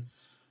cooldown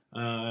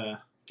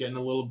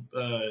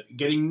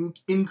getting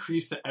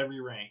increased at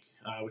every rank,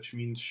 which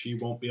means she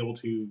won't be able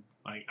to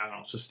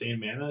sustain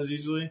mana as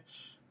easily.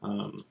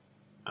 I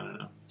don't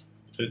know.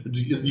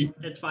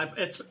 It's 5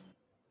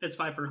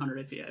 per 100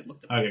 AP. I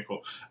looked at it. Okay,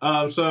 cool.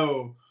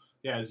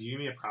 Is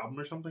Yuumi a problem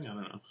or something? I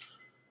don't know.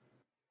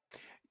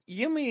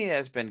 Yuumi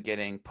has been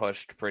getting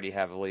pushed pretty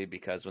heavily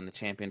because when the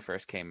champion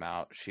first came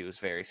out, she was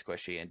very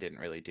squishy and didn't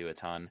really do a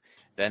ton.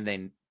 Then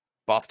they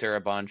buffed her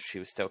a bunch. She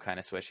was still kind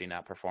of squishy,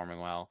 not performing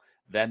well.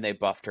 Then they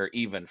buffed her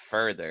even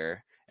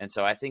further. And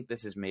so I think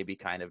this is maybe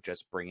kind of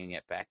just bringing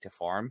it back to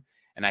form.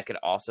 And I could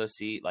also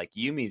see, like,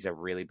 Yumi's a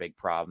really big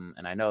problem.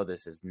 And I know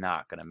this is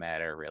not going to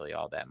matter really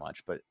all that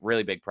much, but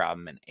really big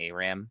problem in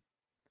ARAM.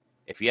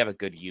 If you have a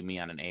good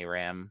Yuumi on an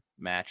ARAM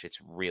match, it's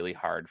really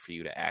hard for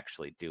you to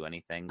actually do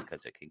anything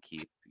because it can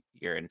keep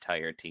your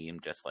entire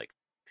team just like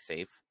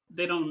safe.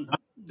 They don't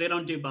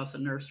do buffs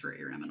and nerfs for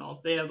ARAM at all.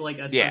 They have like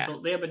they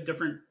have a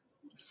different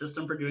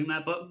system for doing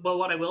that. But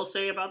what I will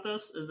say about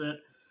this is that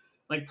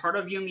like part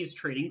of Yumi's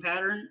trading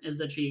pattern is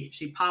that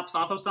she pops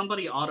off of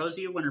somebody, autos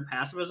you when her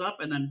passive is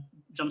up, and then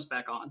jumps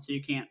back on, so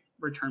you can't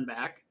return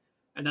back.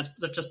 And that's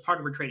just part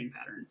of her trading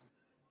pattern.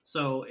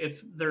 So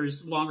if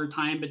there's longer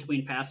time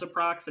between passive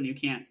procs, then you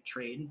can't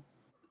trade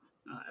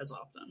as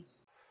often.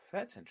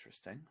 That's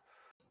interesting.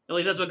 At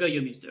least that's what good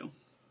Yumis do.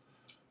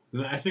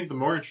 I think the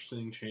more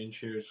interesting change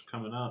here is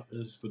coming up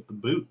is with the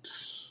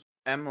boots.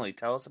 Emily,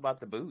 tell us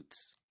about the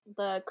boots.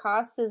 The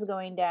cost is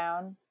going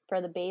down for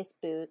the base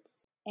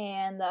boots,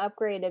 and the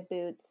upgraded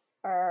boots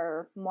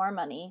are more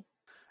money.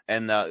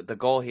 And the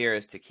goal here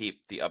is to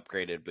keep the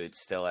upgraded boots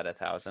still at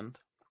 1,000.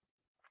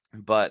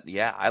 But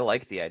yeah, I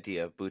like the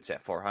idea of boots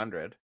at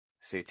 400.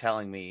 So you're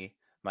telling me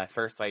my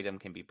first item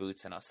can be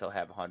boots and I'll still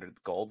have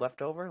 100 gold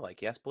left over?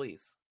 Like, yes,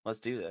 please. Let's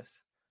do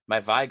this. My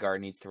Vygar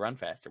needs to run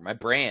faster. My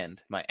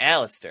Brand, my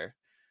Alistair.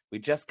 We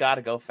just got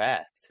to go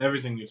fast.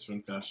 Everything needs to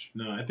run faster.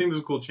 No, I think this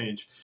is a cool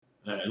change.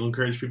 It'll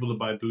encourage people to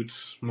buy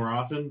boots more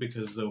often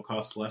because they'll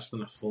cost less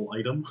than a full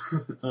item.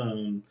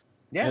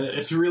 Yeah. And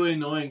it's really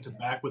annoying to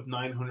back with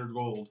 900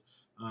 gold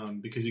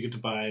because you get to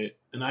buy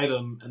an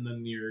item and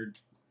then you're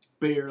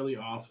barely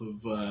off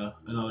of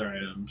another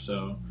item.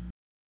 So,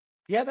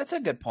 yeah, that's a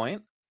good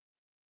point.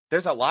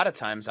 There's a lot of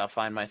times I'll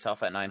find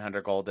myself at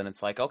 900 gold and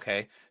it's like,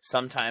 okay,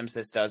 sometimes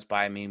this does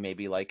buy me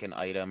maybe like an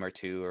item or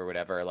two or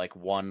whatever, like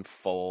one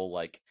full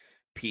like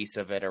piece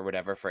of it or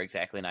whatever for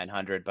exactly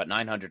 900. But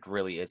 900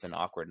 really is an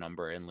awkward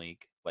number in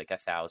League. Like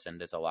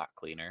 1,000 is a lot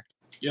cleaner.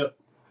 Yep.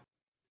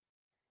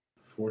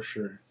 For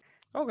sure.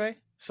 Okay,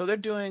 so they're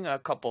doing a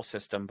couple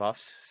system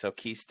buffs. So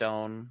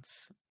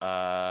Keystones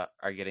are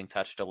getting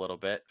touched a little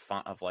bit.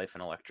 Font of Life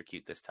and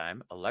Electrocute this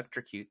time.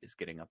 Electrocute is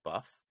getting a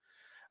buff.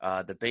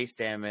 The base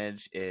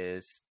damage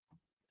is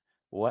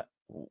what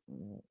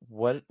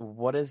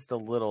does the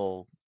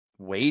little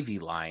wavy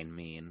line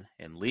mean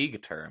in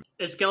League terms?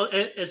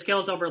 It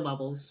scales over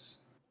levels.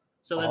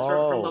 So that's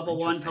from level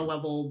 1 to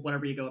level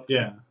whatever you go up to.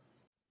 Yeah.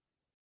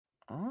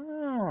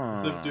 Oh.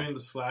 Instead of doing the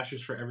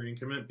slashes for every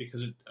increment,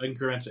 because it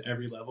increments at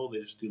every level, they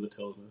just do the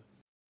tilde.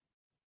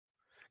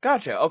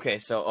 Gotcha. Okay,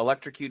 so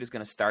Electrocute is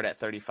going to start at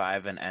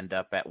 35 and end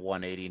up at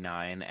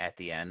 189 at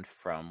the end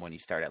from when you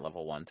start at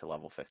level 1 to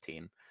level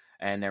 15.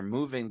 And they're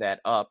moving that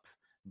up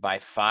by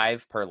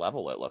 5 per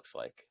level, it looks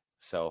like.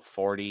 So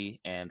 40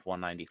 and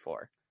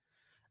 194.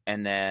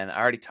 And then I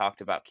already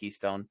talked about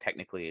Keystone.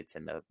 Technically, it's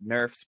in the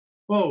nerfs.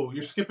 Whoa,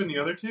 you're skipping the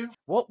other two?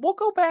 We'll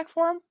go back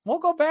for them. We'll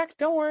go back.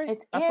 Don't worry.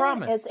 I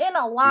promise. It's in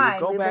a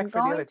line. We've been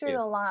going through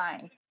the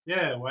line.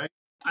 Yeah, why?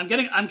 I'm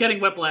getting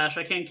whiplash.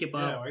 I can't keep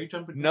up. Yeah, why are you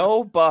jumping?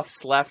 No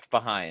buffs left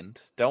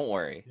behind. Don't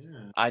worry.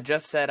 Yeah. I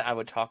just said I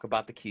would talk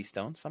about the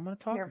Keystone, so I'm going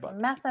to talk about it.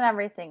 You're messing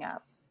everything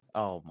up.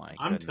 Oh my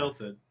I'm goodness.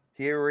 tilted.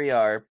 Here we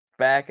are,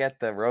 back at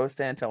the Roast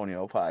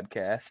Antonio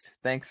podcast.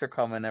 Thanks for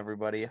coming,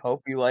 everybody.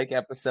 Hope you like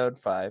episode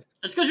 5.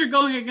 It's because you're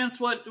going against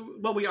what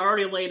we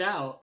already laid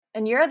out.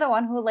 And you're the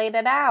one who laid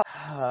it out.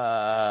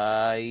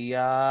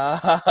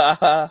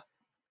 Yeah.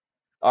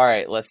 All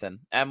right, listen.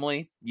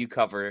 Emily, you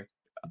cover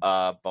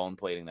bone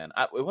plating then.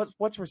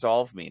 What's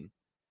resolve mean?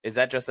 Is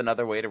that just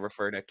another way to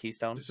refer to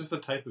Keystone? It's just the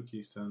type of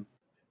Keystone.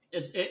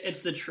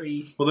 It's the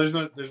tree. Well, there's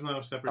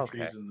no separate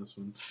trees in this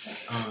one.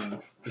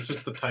 It's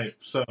just the type.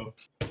 So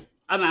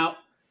I'm out.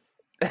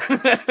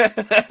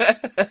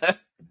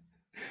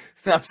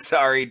 I'm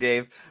sorry,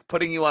 Dave.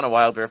 Putting you on a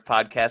Wild Rift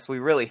podcast, we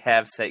really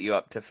have set you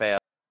up to fail.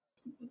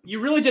 You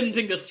really didn't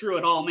think this through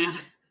at all, man.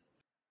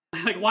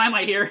 Like, why am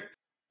I here?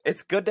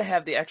 It's good to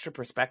have the extra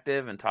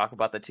perspective and talk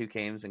about the two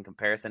games in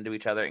comparison to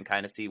each other and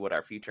kind of see what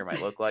our future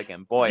might look like.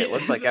 And boy, it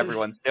looks like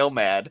everyone's still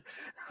mad.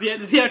 The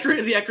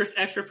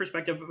extra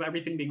perspective of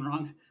everything being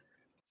wrong.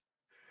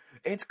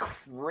 It's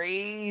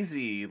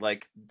crazy.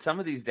 Like, some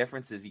of these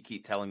differences you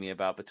keep telling me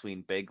about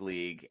between Big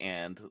League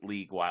and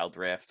League Wild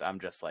Rift, I'm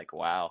just like,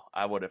 wow,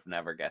 I would have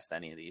never guessed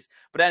any of these.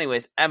 But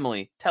anyways,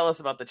 Emily, tell us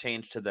about the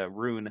change to the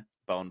rune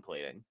bone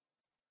plating.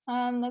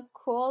 The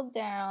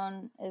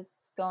cooldown is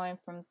going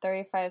from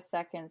 35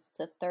 seconds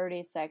to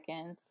 30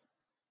 seconds.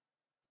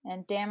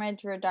 And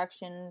damage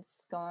reductions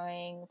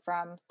going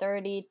from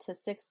 30 to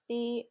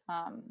 60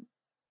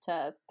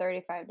 to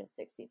 35 to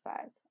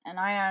 65. And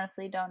I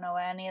honestly don't know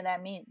what any of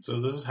that means. So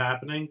this is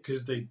happening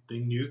because they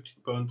nuked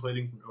bone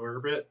plating from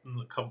Orbit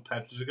a couple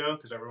patches ago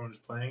because everyone was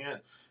playing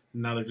it.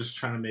 And now they're just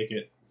trying to make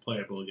it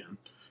playable again.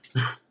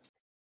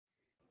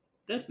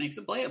 This makes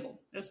it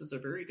playable. This is a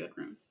very good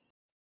rune.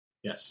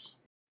 Yes.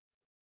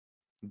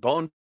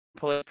 Bone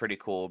plate is pretty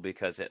cool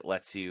because it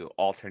lets you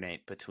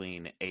alternate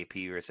between AP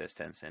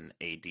resistance and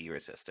AD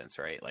resistance,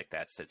 right? Like,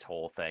 that's its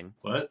whole thing.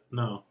 What?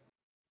 No.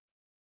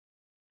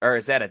 Or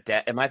is that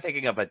am I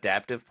thinking of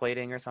adaptive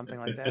plating or something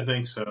like that? I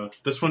think so.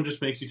 This one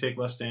just makes you take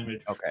less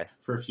damage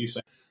for a few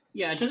seconds.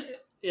 Yeah,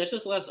 it's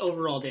just less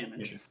overall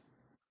damage. Yeah.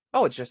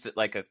 Oh, it's just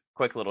like a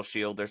quick little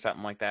shield or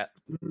something like that?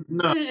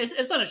 No.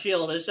 It's not a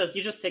shield. It's just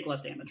you just take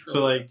less damage.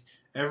 So, like,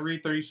 every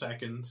 30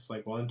 seconds,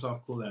 like, while it's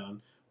off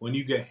cooldown, when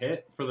you get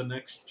hit for the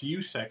next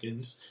few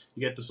seconds,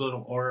 you get this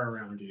little aura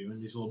around you and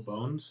these little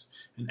bones,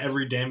 and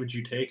every damage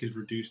you take is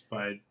reduced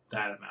by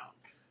that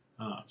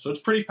amount. So it's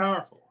pretty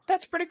powerful.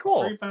 That's pretty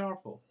cool. Pretty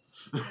powerful.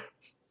 All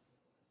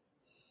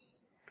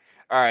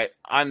right,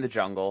 I'm the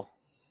jungle,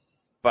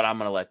 but I'm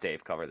going to let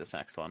Dave cover this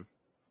next one.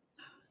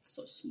 It's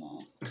so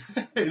small.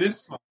 It is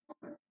small.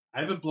 I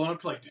have it blown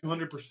up to like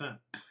 200%.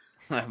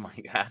 Oh my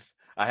god.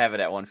 I have it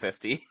at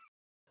 150.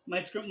 My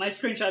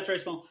screenshot's very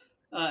small.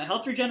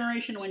 Health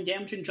regeneration when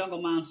damaging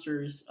jungle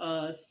monsters.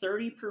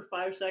 30 per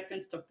 5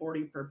 seconds to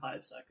 40 per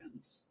 5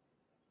 seconds.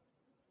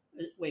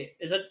 Wait,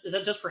 is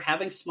that just for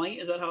having smite?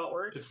 Is that how it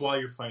works? It's while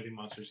you're fighting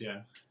monsters,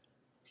 yeah.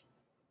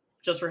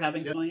 Just for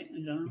having smite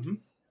in general? Mm-hmm.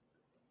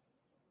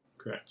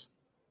 Correct.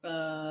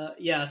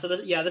 Yeah, so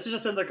this is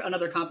just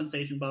another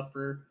compensation buff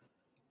for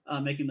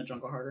making the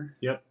jungle harder.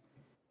 Yep.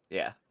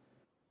 Yeah,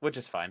 which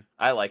is fine.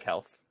 I like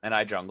health, and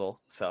I jungle,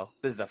 so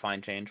this is a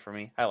fine change for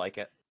me. I like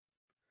it.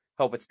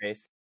 Hope it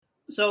stays.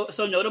 So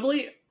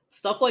notably,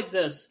 stuff like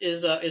this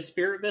is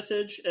Spirit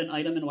Visage an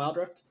item in Wild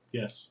Rift?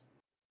 Yes.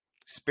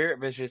 Spirit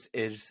Visage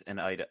is an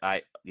item.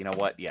 You know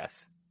what?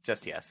 Yes.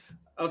 Just yes.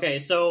 Okay,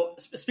 so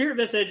Spirit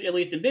Visage, at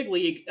least in Big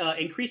League,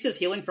 increases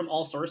healing from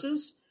all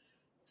sources.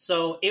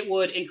 So it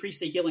would increase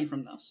the healing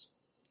from this.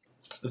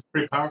 That's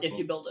pretty powerful. If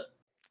you build it.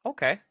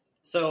 Okay.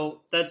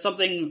 So that's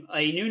something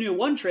a Nunu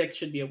one trick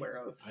should be aware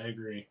of. I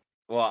agree.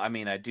 Well, I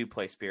mean, I do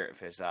play Spirit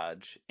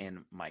Visage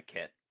in my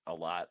kit a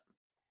lot.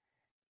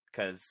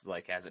 Because,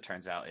 like, as it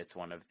turns out, it's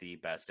one of the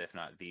best, if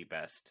not the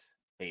best,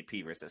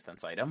 AP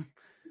resistance item.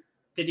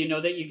 Did you know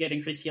that you get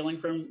increased healing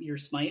from your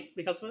smite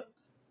because of it?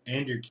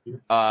 And your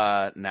Q.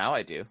 Now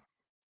I do.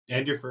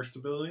 And your first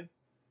ability?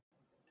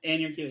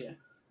 And your Q, yeah.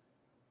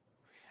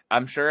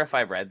 I'm sure if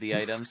I read the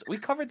items... We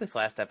covered this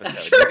last episode.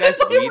 Sure, you guys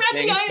read read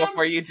things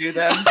before you do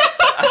them?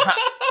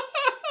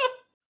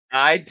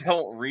 I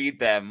don't read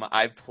them.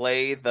 I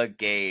play the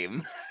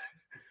game.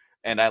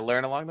 And I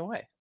learn along the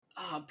way.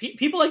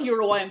 People like you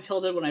are why I'm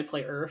tilted when I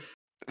play Earth.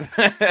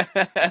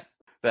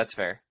 That's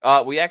fair.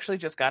 We actually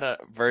just got a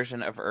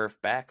version of Earth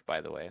back, by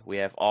the way. We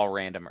have all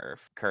random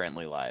Earth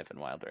currently live in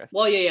Wild Rift.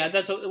 Well, yeah,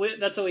 that's what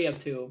we have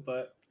too.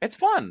 But it's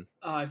fun.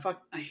 I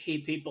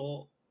hate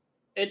people.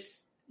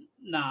 It's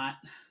not.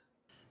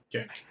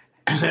 Okay.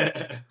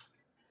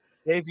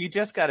 Dave, you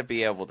just got to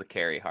be able to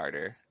carry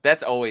harder.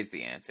 That's always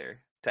the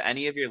answer to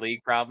any of your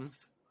league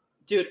problems.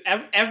 Dude,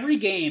 every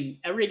game,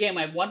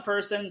 I have one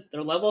person.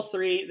 They're level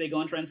 3. They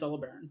go and try and solo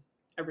Baron.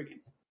 Every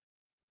game.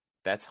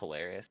 That's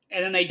hilarious.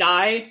 And then they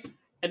die,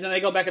 and then they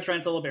go back and try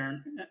and solo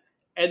Baron.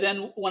 And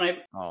then when I'm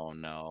Oh,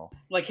 no.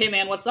 like, hey,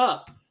 man, what's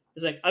up?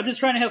 He's like, I'm just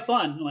trying to have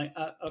fun. I'm like,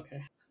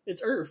 okay.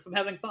 It's Earth. I'm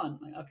having fun.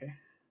 I'm like, okay.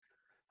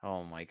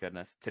 Oh, my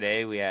goodness.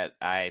 Today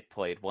I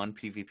played one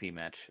PvP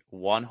match,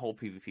 one whole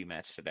PvP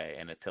match today,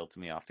 and it tilted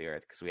me off the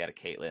earth because we had a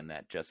Caitlyn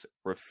that just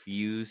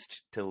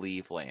refused to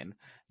leave lane.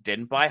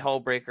 Didn't buy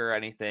Hullbreaker or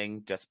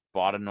anything, just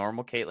bought a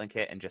normal Caitlyn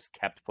kit and just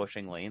kept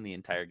pushing lane the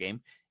entire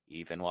game,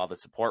 even while the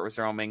support was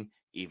roaming,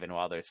 even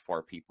while there's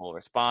 4 people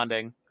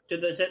responding.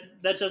 Dude,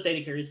 that's just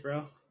data carries,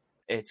 bro.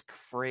 It's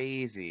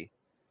crazy.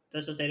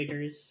 That's just data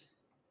carries.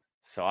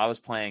 So I was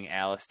playing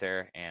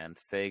Alistair, and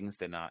things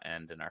did not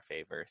end in our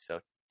favor.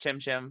 So Chim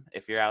Chim,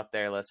 if you're out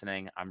there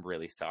listening, I'm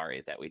really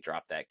sorry that we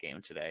dropped that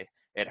game today.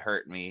 It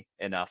hurt me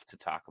enough to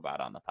talk about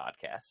on the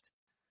podcast.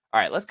 All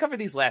right, let's cover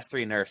these last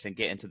 3 nerfs and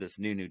get into this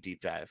Nunu deep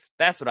dive.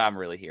 That's what I'm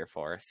really here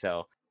for.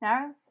 So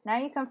Now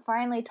you can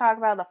finally talk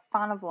about the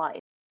fun of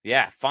life.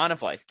 yeah, Fawn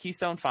of Life,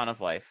 Keystone Fawn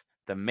of Life.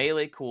 The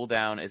melee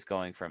cooldown is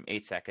going from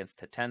 8 seconds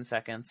to 10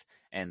 seconds,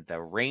 and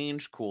the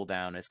range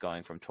cooldown is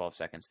going from 12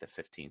 seconds to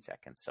 15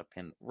 seconds. So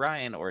can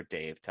Ryan or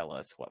Dave tell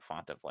us what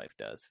Font of Life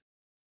does?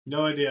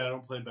 No idea. I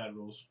don't play bad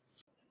rules.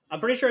 I'm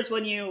pretty sure it's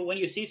when you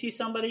CC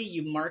somebody,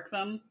 you mark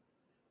them,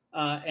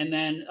 and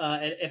then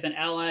if an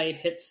ally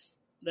hits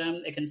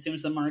them, it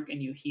consumes the mark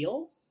and you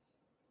heal.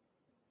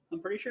 I'm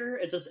pretty sure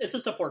it's a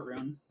support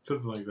rune.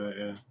 Something like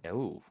that, yeah.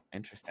 Oh,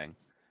 interesting.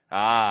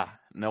 Ah,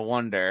 no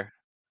wonder.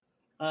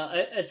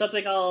 It's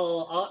something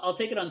I'll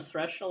take it on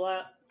Thresh a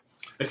lot.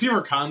 I see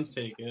Rakans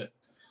take it.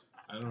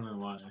 I don't know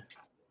why.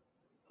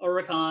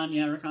 Or Rakan,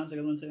 yeah, Rakan's a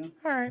good one too.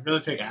 All I right. really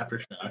take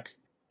Aftershock.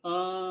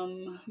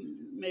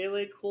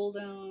 Melee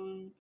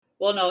cooldown.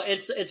 Well, no,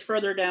 it's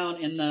further down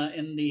in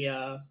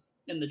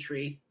the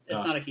tree.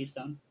 It's not a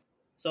keystone,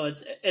 so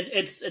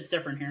it's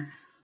different here.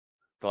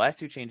 The last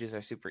 2 changes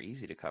are super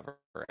easy to cover,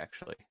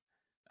 actually.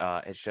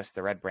 It's just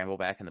the red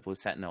Brambleback and the blue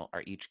Sentinel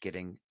are each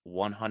getting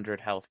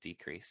 100 health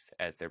decreased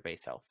as their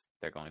base health.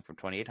 They're going from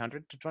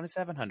 2,800 to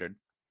 2,700.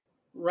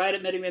 Right,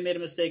 admitting they made a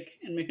mistake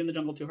and making the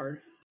jungle too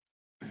hard.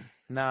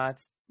 Nah,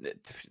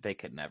 they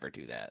could never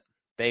do that.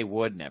 They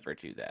would never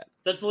do that.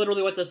 That's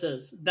literally what this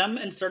is. Them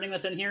inserting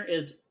this in here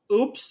is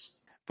oops.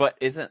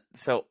 But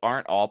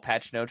aren't all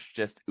patch notes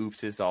just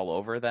oopses all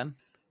over then?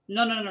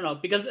 No.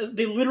 Because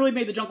they literally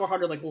made the jungle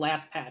harder like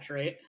last patch,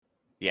 right?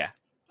 Yeah.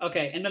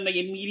 Okay, and then they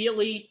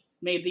immediately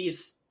made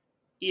these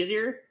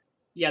easier.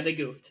 Yeah, they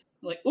goofed.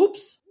 Like,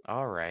 oops.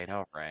 All right.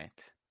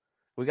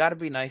 We got to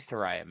be nice to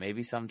Riot.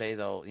 Maybe someday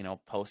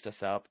they'll, post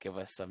us up, give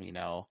us some,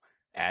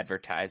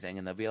 advertising,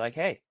 and they'll be like,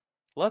 hey,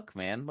 look,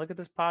 man, look at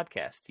this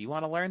podcast. You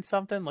want to learn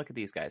something? Look at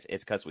these guys.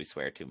 It's because we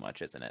swear too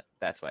much, isn't it?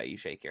 That's why you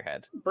shake your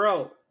head.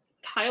 Bro,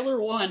 Tyler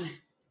 1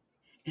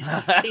 is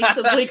the face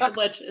of League of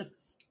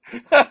Legends.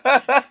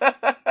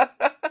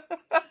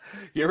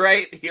 You're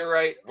right.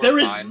 There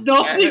is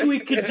nothing we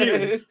could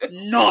do.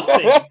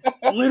 Nothing.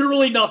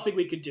 Literally nothing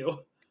we could do.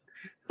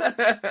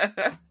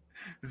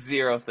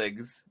 0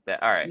 things.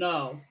 All right.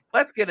 No.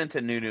 Let's get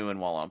into Nunu and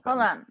Wullump.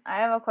 Hold on, I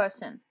have a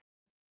question.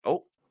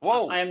 Oh,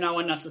 whoa. I am now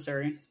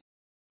unnecessary.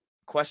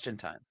 Question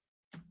time.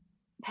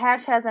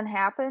 Patch hasn't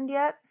happened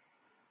yet?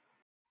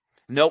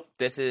 Nope.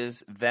 This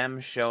is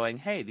them showing,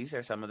 hey, these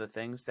are some of the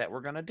things that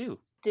we're going to do.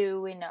 Do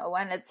we know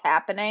when it's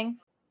happening?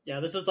 Yeah,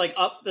 this is like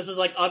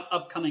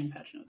upcoming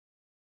patch notes.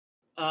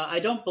 I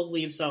don't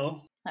believe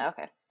so.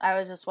 Okay, I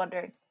was just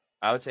wondering.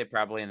 I would say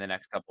probably in the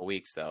next couple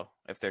weeks, though,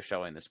 if they're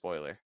showing the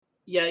spoiler.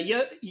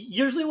 Yeah.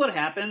 Usually, what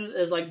happens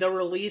is like they'll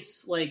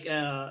release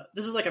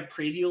this is like a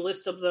preview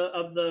list of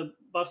the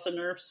buffs and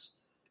nerfs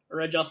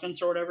or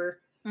adjustments or whatever,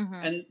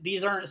 and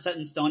these aren't set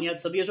in stone yet.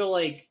 So these are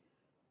like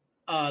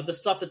the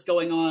stuff that's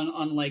going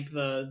on like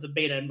the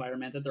beta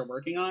environment that they're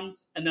working on,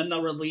 and then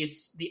they'll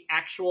release the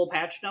actual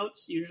patch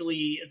notes.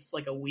 Usually, it's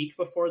like a week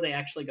before they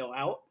actually go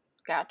out.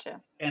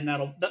 Gotcha. And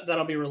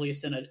that'll be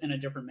released in a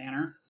different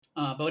manner.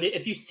 But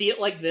if you see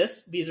it like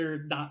this, these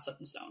are not set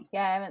in stone.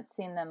 Yeah, I haven't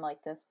seen them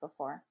like this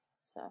before.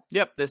 So.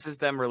 Yep, this is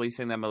them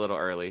releasing them a little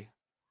early.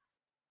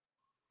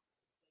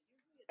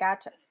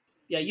 Gotcha.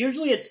 Yeah,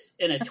 usually it's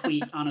in a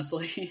tweet,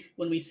 honestly,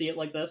 when we see it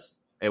like this.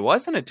 It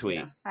wasn't a tweet.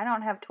 Yeah. I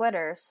don't have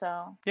Twitter,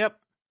 so... Yep,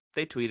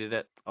 they tweeted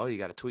it. Oh, you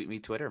got to tweet me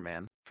Twitter,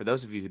 man. For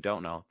those of you who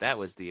don't know, that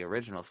was the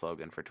original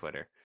slogan for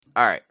Twitter.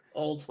 All right,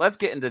 Old. Let's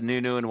get into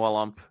Nunu and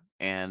Wullump,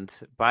 and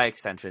by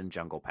extension,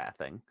 jungle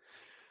pathing.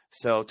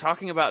 So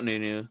talking about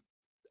Nunu,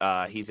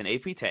 he's an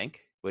AP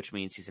tank, which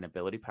means he's an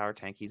ability power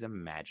tank. He's a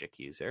magic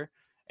user.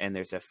 And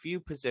there's a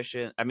few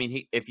positions. I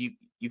mean, if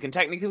you can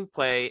technically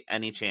play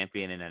any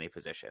champion in any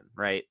position,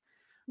 right?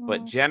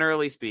 But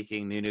generally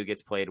speaking, Nunu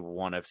gets played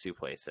one of 2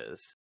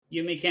 places.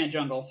 Yumi can't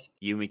jungle.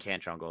 Yumi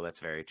can't jungle. That's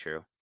very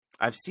true.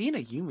 I've seen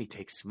a Yumi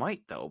take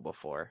smite though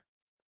before.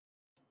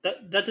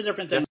 That's a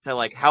different thing. Just to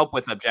like help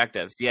with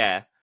objectives.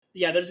 Yeah.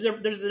 Yeah, there's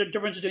a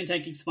difference between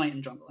tanking smite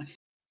and jungling.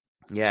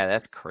 Yeah,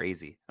 that's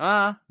crazy.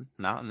 Not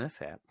in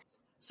this app.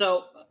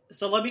 So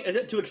let me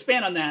to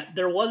expand on that.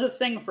 There was a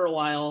thing for a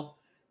while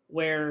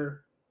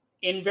where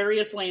in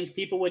various lanes,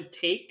 people would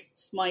take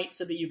Smite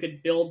so that you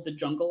could build the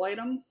jungle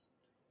item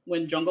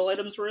when jungle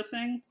items were a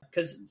thing,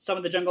 because some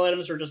of the jungle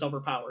items were just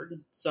overpowered.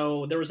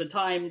 So there was a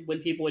time when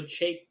people would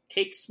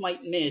take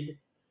Smite mid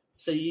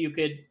so you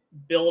could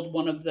build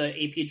one of the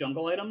AP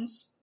jungle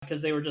items,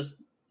 because they were just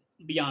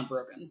beyond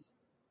broken.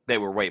 They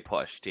were way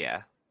pushed,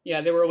 yeah.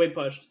 Yeah, they were way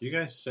pushed. You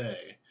guys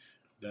say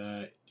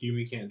that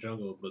Yuumi can't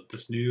jungle, but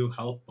this new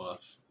health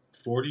buff,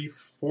 40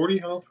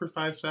 health for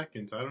 5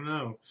 seconds. I don't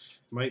know.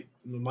 Might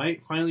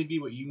finally be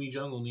what Yuumi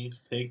jungle needs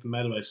to take the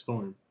meta by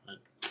storm.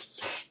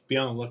 Be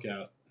on the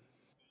lookout.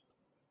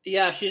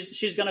 Yeah,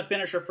 she's gonna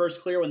finish her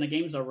first clear when the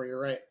game's over. You're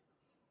right.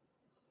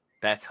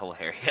 That's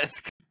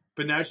hilarious.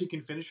 But now she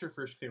can finish her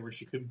first clear where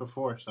she couldn't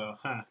before. So,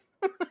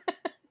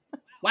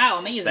 Wow,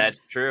 amazing. That's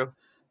true.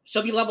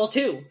 She'll be level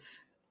 2.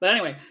 But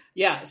anyway,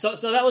 yeah, so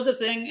that was a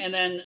thing, and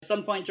then at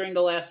some point during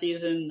the last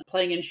season,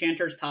 playing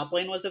Enchanter's top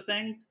lane was a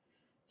thing.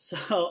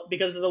 So,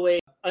 because of the way,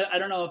 I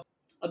don't know if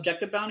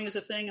objective bounty is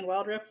a thing in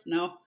Wild Rift?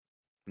 No?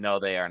 No,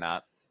 they are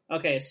not.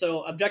 Okay,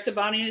 so objective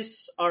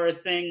bounties are a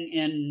thing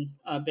in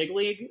Big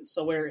League,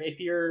 so where if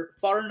you're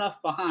far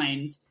enough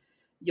behind,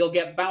 you'll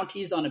get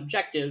bounties on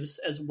objectives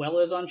as well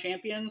as on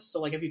champions. So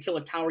like if you kill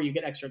a tower, you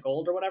get extra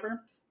gold or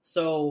whatever.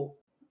 So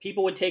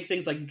people would take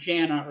things like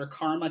Janna or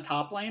Karma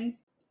top lane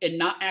and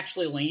not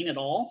actually lane at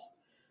all.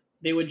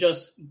 They would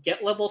just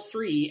get level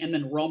 3 and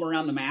then roam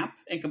around the map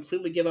and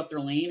completely give up their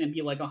lane and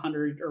be like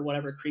 100 or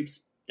whatever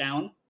creeps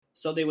down.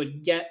 So they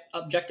would get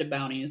objective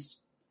bounties,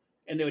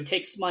 and they would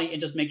take Smite and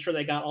just make sure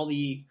they got all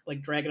the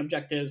like dragon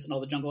objectives and all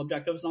the jungle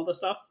objectives and all this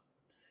stuff.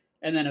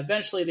 And then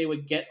eventually they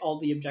would get all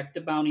the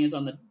objective bounties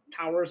on the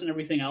towers and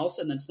everything else,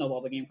 and then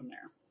snowball the game from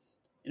there.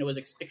 And it was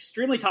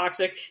extremely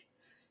toxic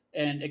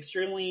and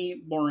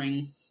extremely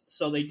boring.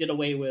 So they did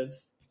away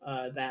with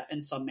that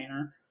in some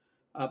manner.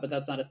 But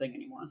that's not a thing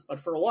anymore. But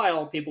for a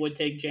while, people would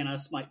take Janna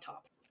Smite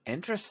top.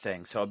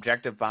 Interesting. So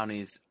objective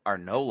bounties are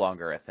no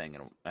longer a thing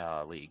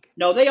in League.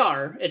 No, they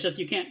are. It's just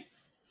you can't...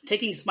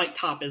 Taking Smite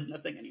top isn't a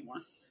thing anymore.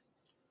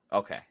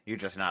 Okay, you're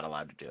just not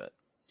allowed to do it.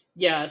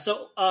 Yeah,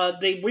 so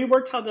they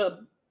reworked how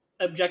the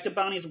objective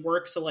bounties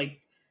work, so like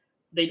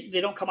they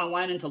don't come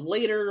online until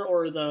later,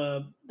 or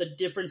the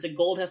difference in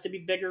gold has to be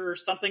bigger or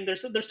something.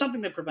 There's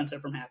something that prevents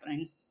it from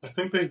happening. I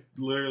think they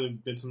literally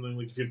did something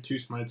like if you have 2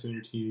 Smites in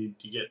your team,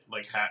 you get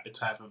like it's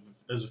half of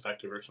as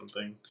effective or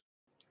something.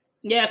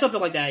 Yeah,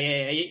 something like that.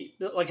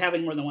 Yeah. Like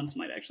having more than one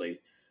Smite, actually.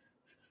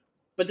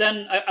 But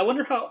then I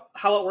wonder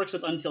how it works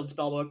with Unsealed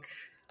Spellbook.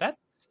 That's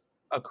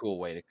a cool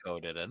way to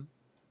code it in.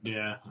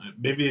 Yeah,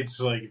 maybe it's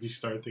like if you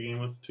start the game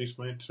with 2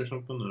 Smites or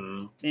something. I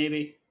don't know.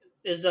 Maybe.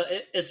 Is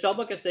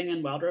Spellbook a thing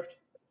in Wild Rift?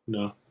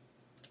 No.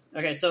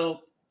 Okay, so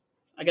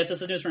I guess this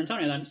is news for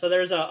Antonio then. So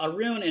there's a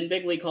rune in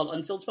Big League called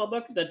Unsealed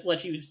Spellbook that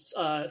lets you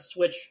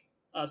switch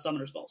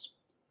summoner spells.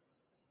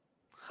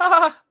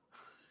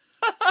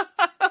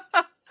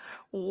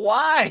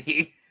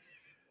 Why?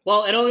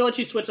 Well, it only lets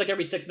you switch like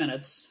every 6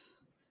 minutes,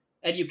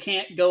 and you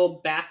can't go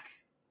back.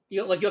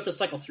 You have to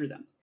cycle through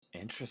them.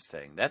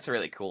 Interesting. That's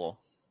really cool.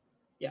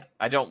 Yeah.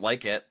 I don't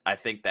like it. I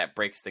think that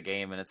breaks the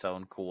game in its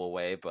own cool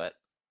way, but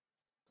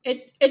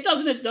it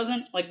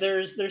doesn't. Like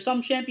there's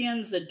some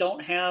champions that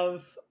don't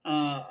have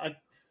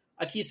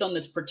a keystone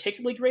that's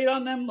particularly great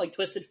on them, like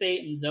Twisted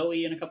Fate and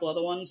Zoe and a couple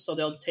other ones. So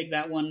they'll take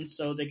that one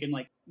so they can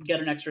like get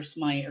an extra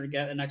smite or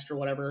get an extra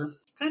whatever.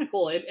 Kind of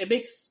cool. It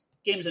makes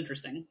games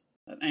interesting.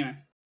 But anyway.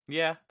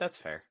 Yeah, that's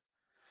fair.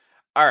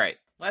 All right,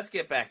 let's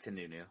get back to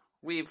Nunu.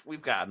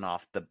 We've gotten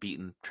off the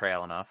beaten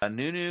trail enough.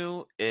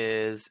 Nunu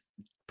is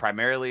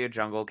primarily a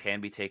jungle,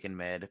 can be taken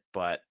mid,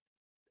 but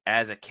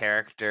as a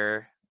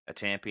character, a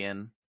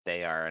champion,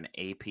 they are an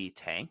AP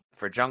tank.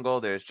 For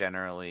jungle, there's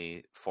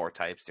generally 4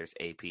 types. There's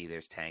AP,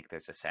 there's tank,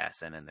 there's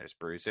assassin, and there's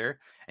bruiser.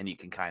 And you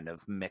can kind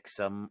of mix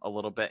them a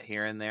little bit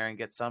here and there and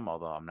get some,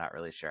 although I'm not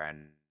really sure I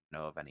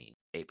know of any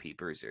AP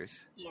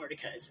bruisers.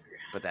 Mordekaiser.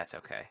 But that's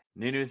okay.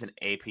 Nunu's an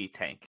AP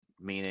tank,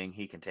 meaning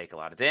he can take a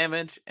lot of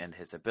damage, and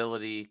his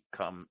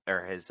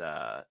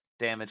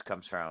damage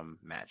comes from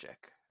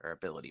magic or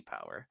ability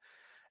power.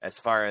 As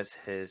far as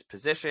his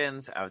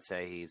positions, I would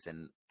say he's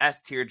an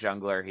S-tier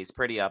jungler. He's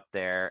pretty up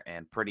there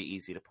and pretty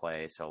easy to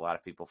play, so a lot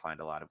of people find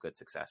a lot of good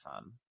success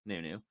on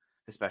Nunu,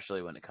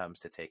 especially when it comes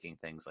to taking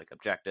things like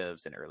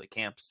objectives and early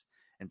camps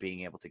and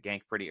being able to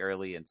gank pretty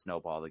early and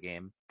snowball the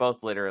game,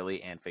 both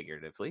literally and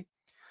figuratively.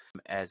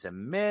 As a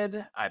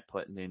mid, I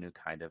put Nunu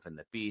kind of in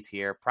the B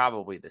tier,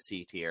 probably the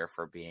C tier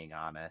for being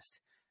honest.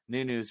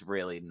 Nunu's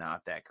really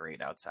not that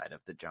great outside of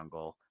the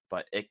jungle,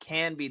 but it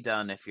can be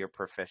done if you're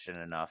proficient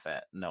enough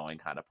at knowing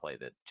how to play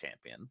the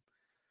champion.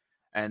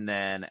 And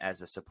then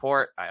as a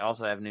support, I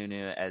also have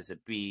Nunu as a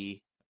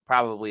B,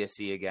 probably a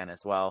C again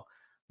as well.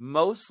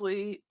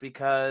 Mostly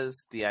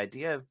because the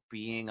idea of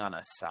being on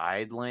a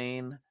side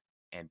lane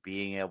and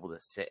being able to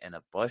sit in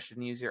a bush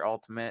and use your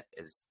ultimate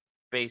is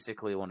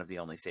basically one of the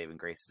only saving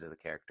graces of the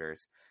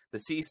characters. The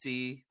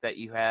CC that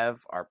you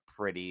have are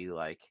pretty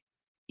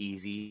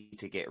easy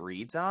to get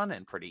reads on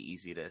and pretty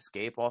easy to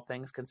escape, all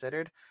things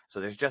considered. So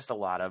there's just a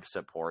lot of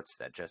supports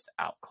that just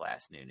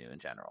outclass Nunu in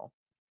general.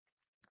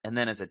 And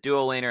then as a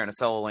dual laner and a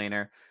solo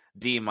laner,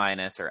 D-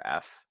 or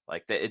F.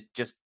 Like it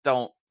just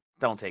don't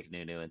take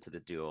Nunu into the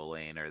dual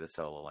lane or the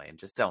solo lane.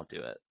 Just don't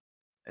do it.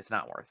 It's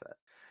not worth it.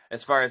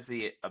 As far as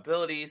the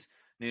abilities,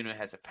 Nunu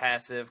has a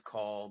passive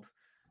called,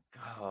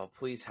 oh,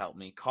 please help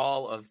me,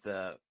 Call of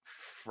the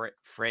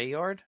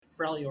Freljord?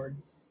 Freljord.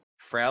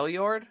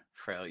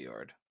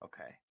 Freljord.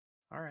 Okay.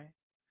 All right.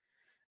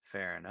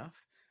 Fair enough.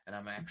 And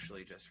I'm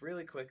actually just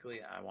really quickly,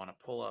 I want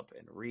to pull up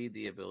and read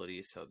the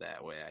abilities so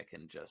that way I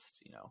can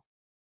just,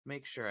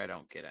 make sure I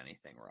don't get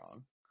anything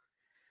wrong.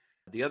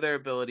 The other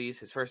abilities,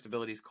 his first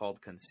ability is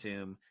called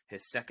Consume.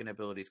 His second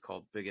ability is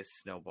called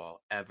Biggest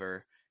Snowball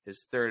Ever.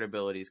 His third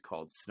ability is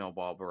called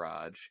Snowball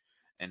Barrage.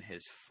 And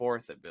his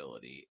fourth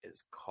ability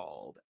is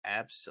called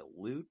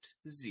Absolute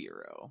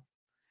Zero.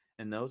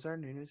 And those are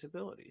Nunu's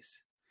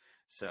abilities.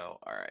 So,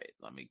 all right,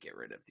 let me get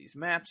rid of these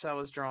maps I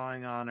was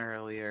drawing on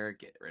earlier,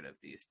 get rid of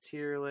these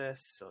tier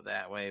lists, so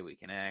that way we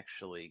can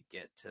actually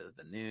get to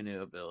the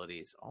Nunu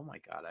abilities. Oh my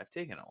god, I've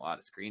taken a lot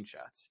of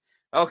screenshots.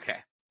 Okay.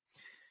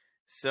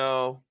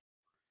 So,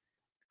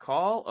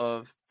 Call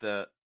of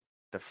the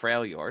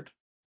Freljord.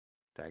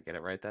 Did I get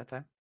it right that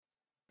time?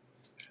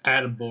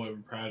 Attaboy,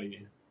 I'm proud of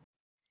you.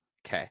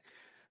 Okay.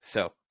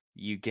 So,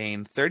 you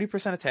gain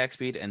 30% attack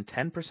speed and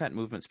 10%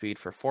 movement speed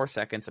for 4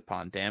 seconds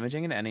upon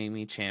damaging an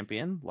enemy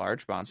champion,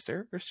 large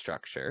monster, or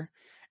structure,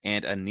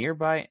 and a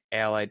nearby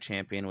allied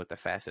champion with the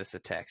fastest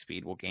attack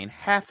speed will gain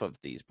half of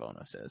these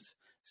bonuses.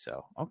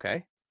 So,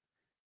 okay.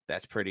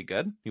 That's pretty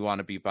good. You want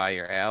to be by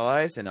your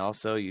allies, and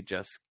also you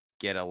just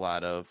get a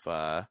lot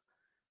of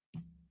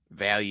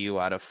value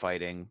out of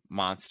fighting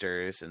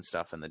monsters and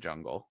stuff in the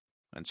jungle,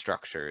 and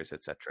structures,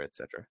 etc.,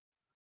 etc.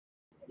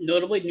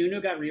 Notably,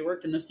 Nunu got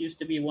reworked, and this used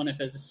to be one of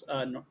his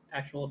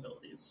actual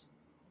abilities.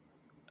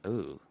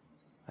 Ooh,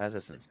 that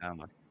doesn't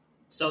sound like.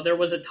 So there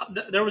was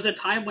a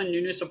time when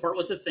Nunu support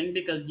was a thing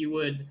because you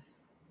would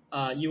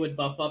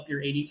buff up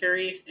your AD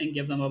carry and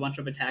give them a bunch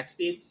of attack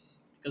speed,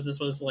 because this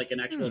was like an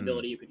actual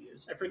ability you could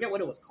use. I forget what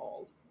it was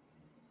called.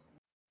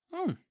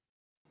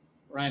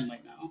 Ryan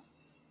might know.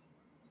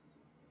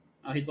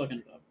 Oh, he's looking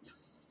it up.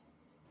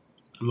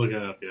 I'm looking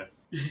it up, yeah.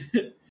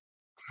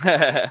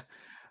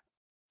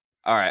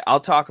 All right, I'll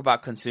talk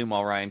about Consume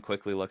while Ryan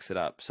quickly looks it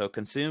up. So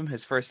Consume,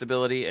 his first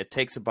ability, it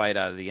takes a bite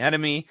out of the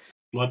enemy.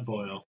 Blood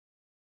Boil,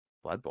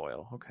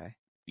 okay.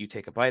 You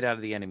take a bite out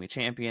of the enemy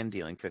champion,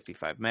 dealing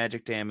 55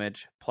 magic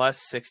damage,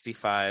 plus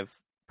 65%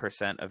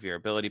 of your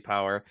ability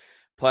power,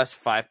 plus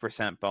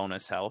 5%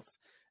 bonus health,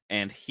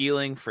 and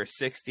healing for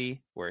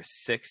 60, where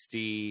it's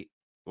 60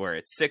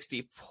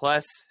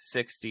 plus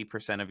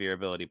 60% of your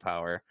ability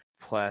power,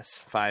 plus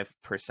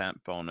 5%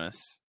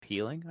 bonus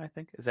healing, I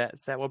think. Is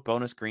that what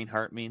bonus green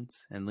heart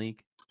means in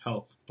League?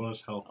 Health.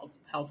 Bonus health.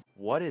 Health.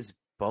 What is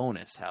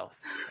bonus health,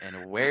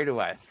 and where do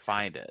I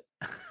find it?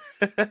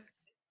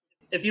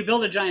 If you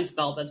build a giant's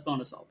belt, that's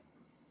bonus health.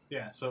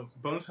 Yeah, so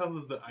bonus health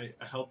is the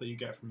health that you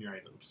get from your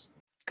items.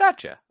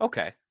 Gotcha.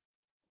 Okay.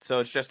 So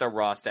it's just a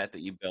raw stat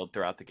that you build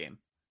throughout the game.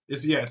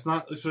 It's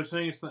not. So it's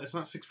saying it's not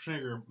 6%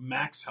 of your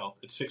max health.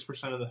 It's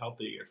 6% of the health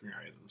that you get from your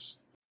items.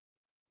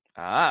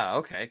 Ah,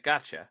 okay,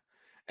 gotcha.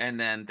 And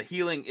then the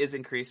healing is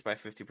increased by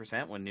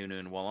 50% when Nunu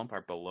and Wullump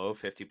are below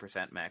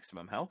 50%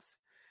 maximum health.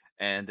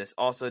 And this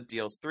also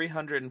deals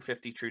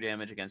 350 true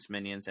damage against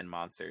minions and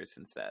monsters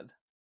instead.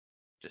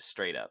 Just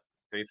straight up.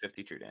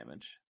 350 true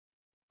damage.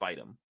 Bite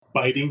them.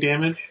 Biting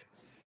damage?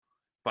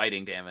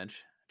 Biting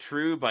damage.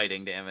 True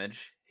biting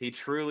damage. He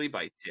truly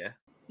bites you.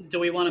 Do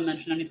we want to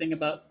mention anything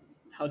about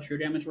how true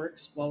damage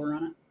works while we're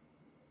on it?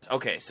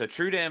 Okay, so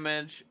true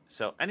damage.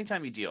 So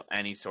anytime you deal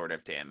any sort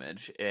of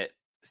damage, it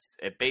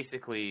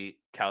basically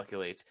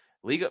calculates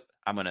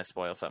I'm going to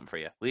spoil something for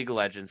you. League of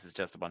Legends is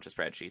just a bunch of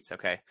spreadsheets,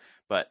 okay?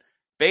 But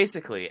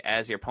basically,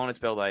 as your opponents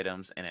build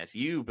items and as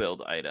you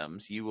build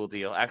items, you will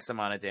deal X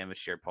amount of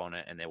damage to your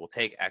opponent, and they will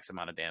take X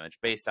amount of damage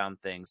based on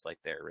things like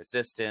their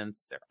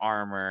resistance, their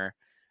armor,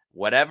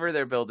 whatever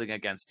they're building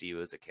against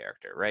you as a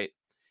character, right?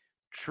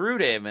 True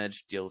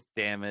damage deals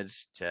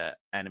damage to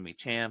enemy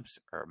champs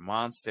or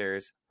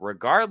monsters,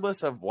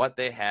 regardless of what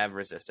they have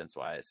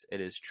resistance-wise. It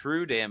is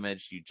true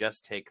damage. You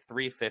just take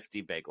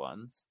 350 big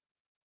ones.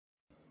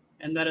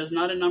 And that is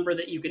not a number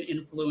that you can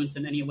influence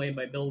in any way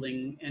by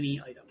building any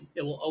item.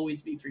 It will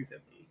always be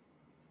 350.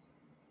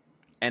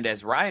 And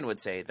as Ryan would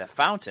say, the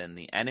fountain,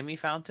 the enemy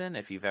fountain,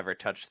 if you've ever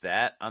touched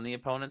that on the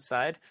opponent's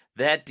side,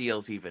 that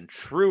deals even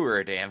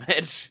truer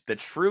damage, the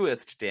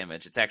truest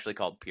damage. It's actually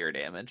called pure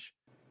damage.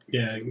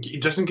 Yeah,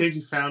 just in case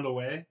you found a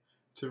way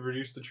to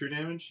reduce the true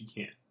damage, you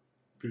can't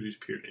reduce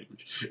pure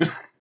damage.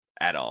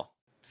 At all.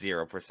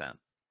 0%.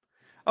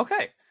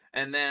 Okay.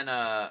 And then,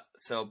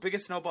 so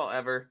biggest snowball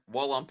ever,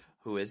 Wullump,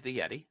 who is the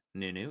Yeti.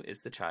 Nunu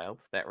is the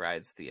child that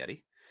rides the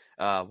Yeti.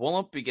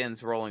 Wullump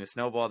begins rolling a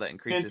snowball that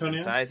increases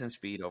in size and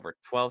speed over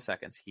 12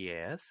 seconds.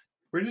 Yes.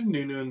 Where did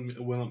Nunu and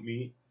Wullump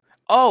meet?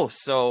 Oh,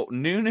 so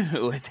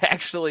Nunu is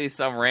actually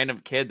some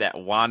random kid that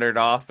wandered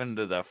off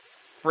into the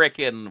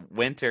frickin'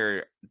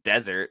 winter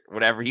desert,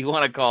 whatever you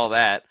want to call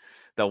that,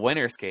 the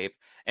winterscape,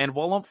 and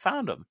Wullump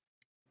found him.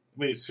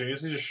 Wait,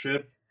 seriously? Just straight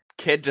up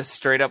kid just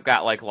straight up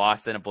got like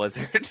lost in a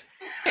blizzard,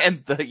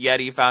 and the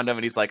Yeti found him,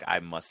 and he's like, "I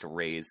must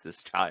raise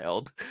this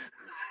child."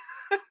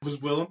 Was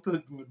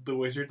Wullump the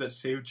wizard that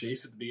saved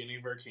Jace at the beginning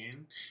of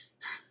Arcane?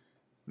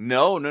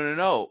 No.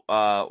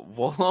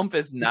 Wullump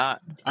is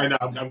not I know.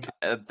 I'm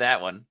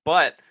that one.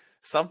 But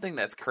something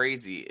that's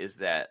crazy is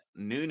that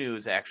Nunu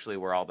is actually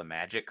where all the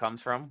magic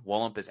comes from.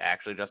 Wullump is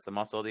actually just the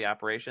muscle of the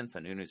operation, so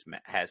Nunu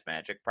has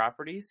magic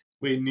properties.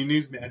 Wait,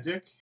 Nunu's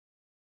magic?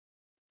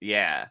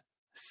 Yeah.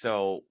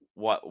 So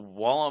what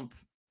Wullump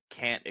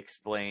can't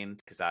explain,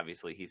 because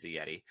obviously he's a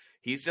Yeti,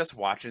 he's just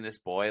watching this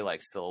boy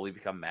like slowly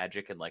become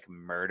magic and like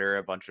murder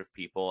a bunch of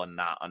people and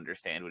not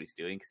understand what he's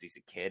doing because he's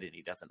a kid and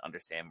he doesn't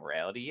understand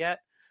morality yet.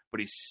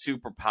 But he's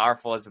super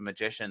powerful as a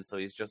magician, so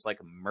he's just like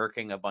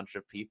murking a bunch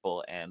of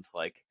people and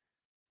like,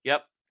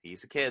 yep,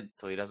 he's a kid,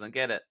 so he doesn't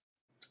get it.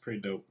 It's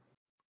pretty dope.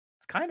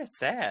 It's kind of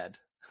sad.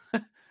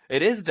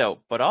 It is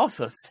dope, but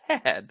also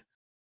sad.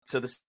 So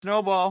the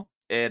snowball,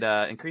 it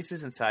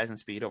increases in size and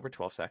speed over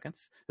 12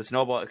 seconds. The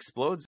snowball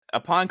explodes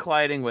upon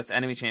colliding with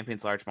enemy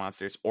champions, large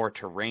monsters, or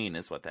terrain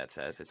is what that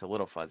says. It's a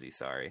little fuzzy,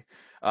 sorry.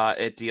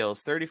 It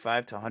deals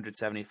 35 to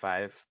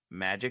 175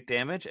 magic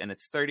damage, and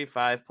it's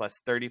 35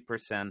 plus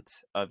 30%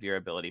 of your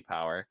ability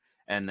power.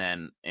 And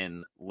then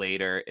in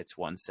later, it's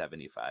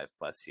 175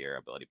 plus your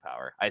ability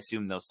power. I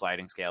assume those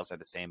sliding scales are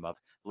the same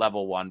of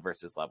level 1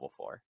 versus level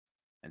 4.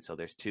 And so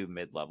there's 2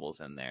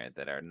 mid-levels in there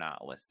that are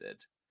not listed.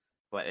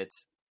 But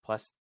it's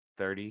plus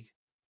 30%,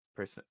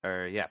 plus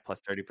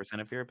 30%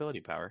 of your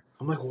ability power.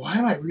 I'm like, why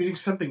am I reading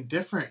something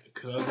different?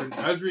 Because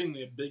I was reading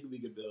the big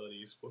league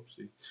abilities.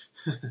 Whoopsie.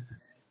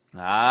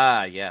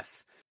 Ah,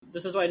 yes.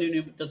 This is why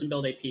Nunu doesn't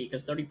build AP,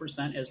 because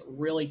 30% is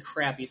really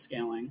crappy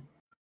scaling.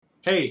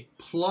 Hey,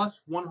 plus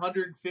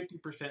 150%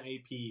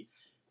 AP,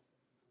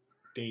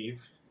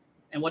 Dave.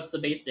 And what's the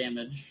base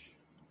damage?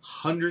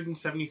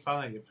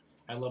 175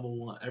 at level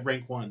 1, at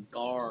rank 1.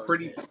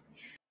 Garbage.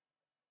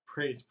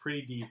 It's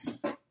pretty decent.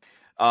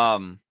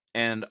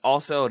 And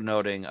also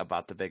noting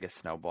about the biggest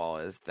snowball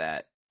is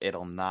that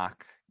it'll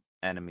knock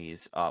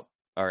enemies up,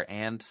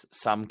 and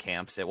some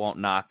camps. It won't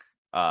knock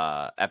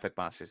epic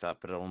monsters up,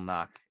 but it'll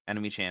knock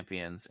enemy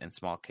champions and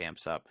small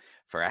camps up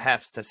for a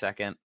half a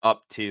second,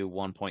 up to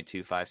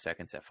 1.25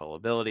 seconds at full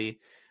ability,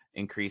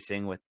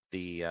 increasing with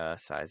the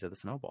size of the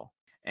snowball.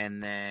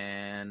 And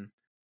then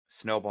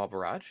Snowball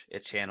Barrage,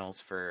 it channels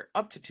for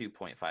up to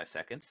 2.5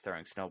 seconds,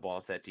 throwing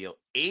snowballs that deal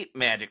 8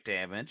 magic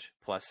damage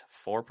plus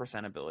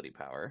 4% ability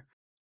power.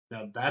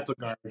 Now that's a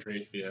garbage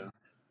ratio.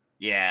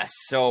 Yeah,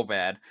 so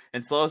bad.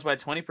 And slows by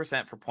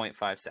 20% for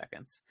 0.5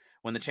 seconds.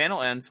 When the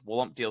channel ends,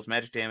 Wullump deals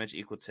magic damage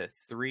equal to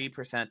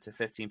 3% to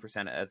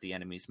 15% of the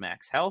enemy's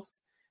max health,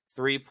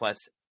 3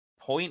 plus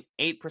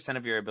 0.8%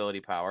 of your ability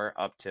power,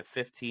 up to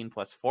 15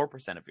 plus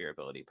 4% of your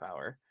ability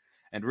power,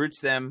 and roots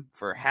them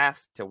for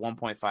half to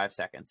 1.5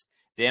 seconds.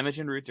 Damage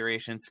and root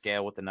duration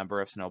scale with the number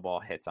of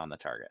snowball hits on the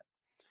target.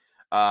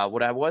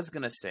 What I was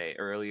going to say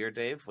earlier,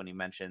 Dave, when you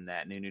mentioned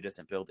that Nunu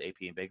doesn't build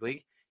AP in Big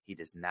League, he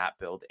does not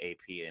build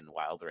AP in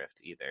Wild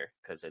Rift either,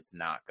 because it's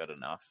not good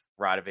enough.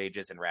 Rod of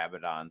Ages and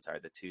Rabadons are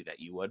the 2 that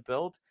you would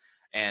build,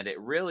 and it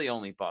really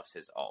only buffs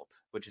his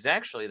ult, which is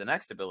actually the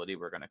next ability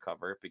we're going to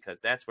cover, because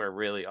that's where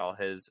really all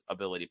his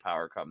ability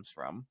power comes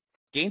from.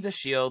 Gains a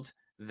shield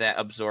that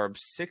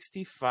absorbs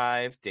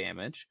 65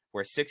 damage,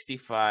 where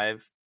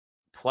 65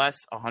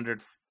 plus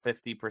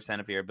 150%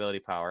 of your ability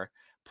power,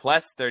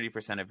 plus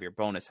 30% of your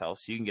bonus health,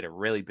 so you can get a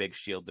really big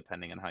shield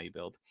depending on how you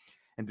build,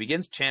 and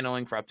begins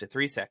channeling for up to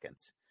 3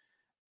 seconds.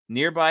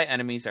 Nearby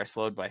enemies are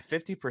slowed by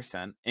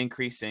 50%,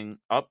 increasing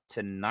up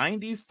to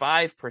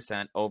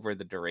 95% over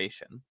the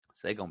duration.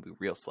 So they're going to be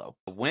real slow.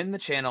 When the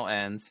channel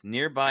ends,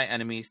 nearby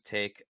enemies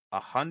take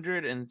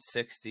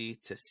 160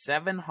 to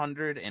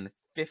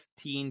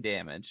 715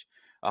 damage,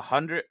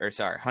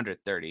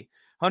 130.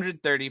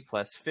 130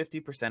 plus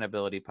 50%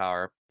 ability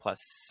power plus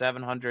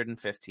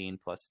 715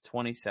 plus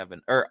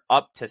 27, or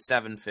up to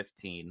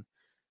 715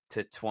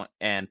 to 20,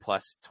 and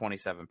plus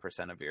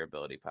 27% of your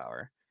ability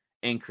power,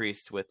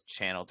 increased with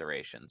channel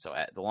duration. So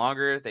the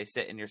longer they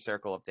sit in your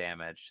circle of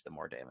damage, the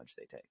more damage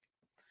they take.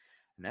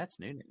 And that's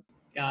Nunu.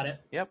 Got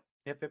it. Yep.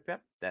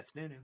 That's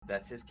Nunu.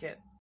 That's his kit.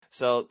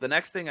 So the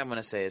next thing I'm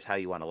going to say is how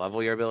you want to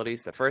level your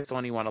abilities. The first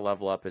one you want to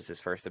level up is his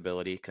first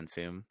ability,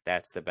 Consume.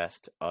 That's the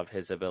best of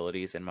his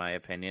abilities, in my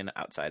opinion,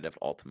 outside of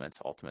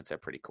Ultimates. Ultimates are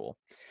pretty cool.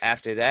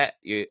 After that,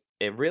 it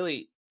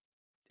really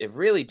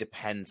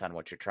depends on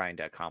what you're trying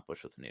to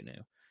accomplish with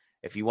Nunu.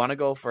 If you want to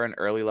go for an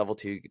early level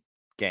 2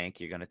 gank,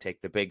 you're going to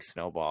take the big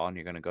snowball, and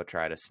you're going to go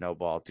try to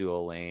snowball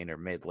dual lane or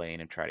mid lane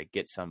and try to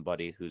get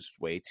somebody who's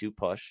way too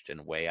pushed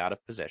and way out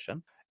of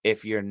position.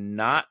 If you're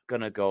not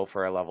going to go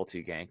for a level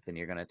 2 gank, then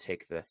you're going to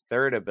take the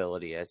third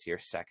ability as your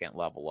second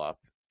level up,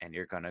 and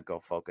you're going to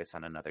go focus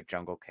on another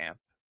jungle camp,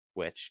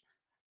 which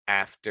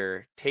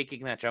after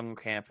taking that jungle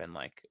camp in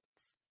like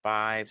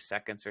 5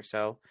 seconds or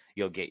so,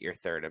 you'll get your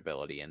third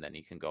ability, and then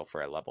you can go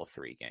for a level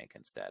 3 gank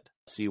instead.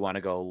 So you want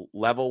to go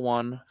level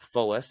 1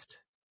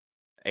 fullest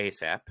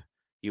ASAP.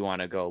 You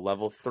want to go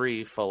level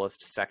 3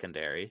 fullest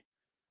secondary,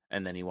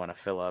 and then you want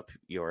to fill up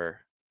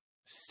your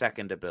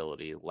second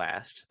ability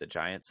last, the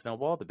giant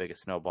snowball, the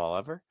biggest snowball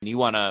ever. And you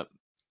want to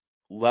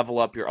level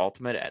up your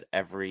ultimate at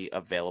every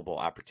available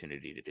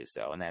opportunity to do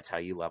so. And that's how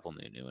you level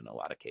Nunu in a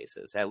lot of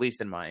cases, at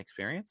least in my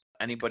experience.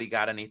 Anybody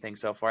got anything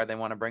so far they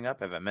want to bring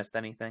up? Have I missed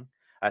anything?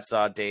 I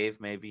saw Dave,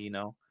 maybe,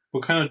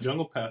 What kind of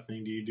jungle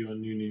pathing do you do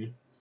in Nunu?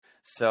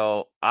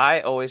 So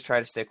I always try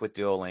to stick with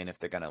dual lane if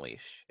they're going to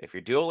leash. If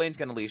your dual lane's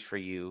going to leash for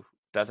you,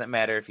 doesn't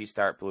matter if you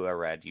start blue or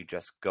red, you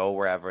just go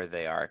wherever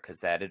they are because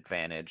that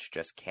advantage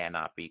just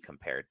cannot be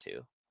compared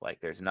to.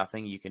 Like there's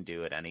nothing you can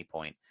do at any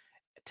point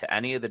to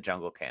any of the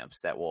jungle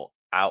camps that will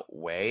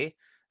outweigh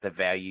the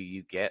value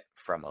you get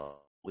from a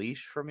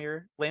leash from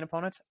your lane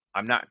opponents.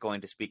 I'm not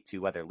going to speak to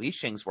whether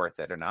leashing's worth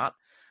it or not,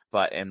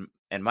 but in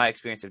my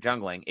experience of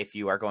jungling, if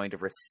you are going to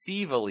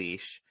receive a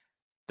leash,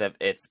 that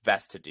it's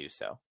best to do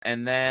so.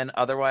 And then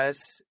otherwise,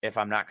 if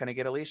I'm not going to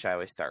get a leash, I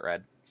always start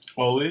red.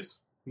 Always?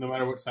 No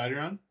matter what side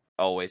you're on?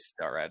 Always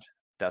start red.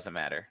 Doesn't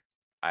matter.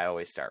 I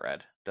always start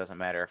red. Doesn't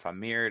matter if I'm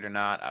mirrored or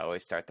not, I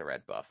always start the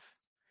red buff.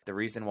 The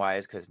reason why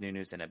is because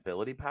Nunu's an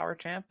ability power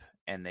champ,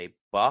 and they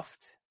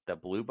buffed the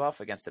blue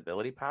buff against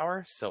ability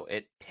power, so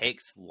it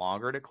takes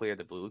longer to clear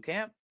the blue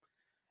camp.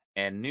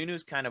 And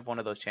Nunu's kind of one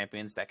of those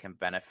champions that can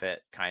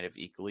benefit kind of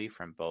equally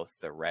from both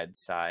the red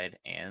side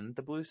and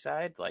the blue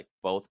side. Like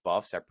both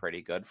buffs are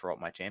pretty good for what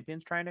my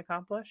champion's trying to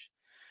accomplish.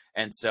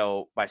 And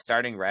so by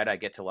starting red, I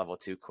get to level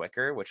 2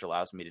 quicker, which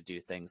allows me to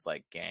do things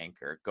like gank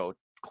or go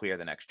clear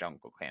the next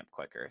jungle camp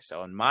quicker.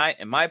 So in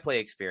my play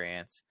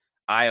experience,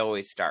 I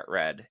always start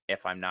red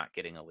if I'm not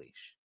getting a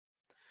leash.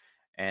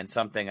 And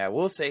something I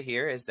will say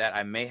here is that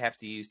I may have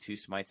to use 2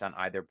 smites on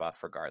either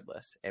buff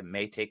regardless. It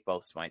may take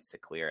both smites to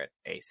clear it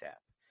ASAP.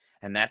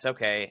 And that's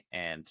okay,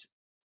 and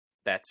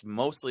that's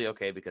mostly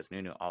okay because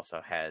Nunu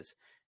also has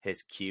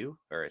his Q,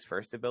 or his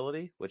first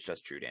ability, which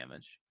does true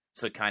damage.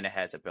 So it kind of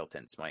has a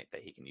built-in smite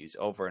that he can use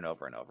over and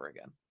over and over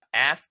again.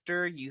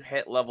 After you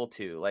hit level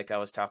 2, like I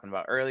was talking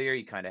about earlier,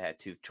 you kind of had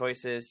 2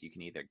 choices. You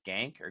can either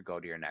gank or go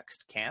to your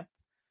next camp.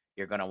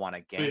 You're going to want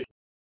to gank. Wait.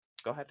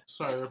 Go ahead.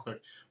 Sorry, real quick.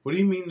 What do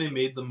you mean they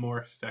made them more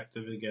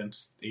effective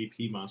against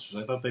AP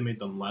monsters? I thought they made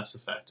them less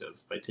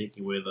effective by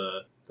taking away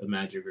the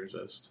magic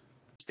resist.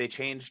 They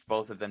changed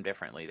both of them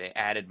differently. They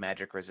added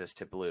magic resist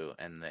to blue,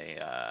 and they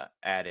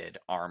added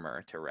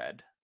armor to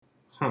red.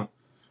 Huh.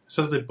 It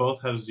says they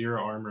both have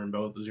 0 armor and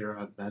both 0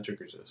 have magic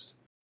resist.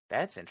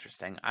 That's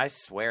interesting. I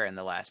swear in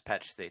the last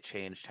patch they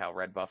changed how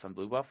red buff and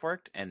blue buff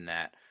worked, and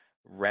that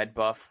red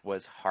buff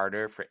was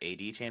harder for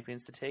AD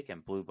champions to take,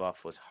 and blue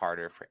buff was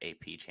harder for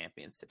AP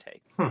champions to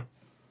take. Huh.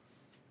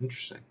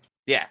 Interesting.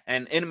 Yeah,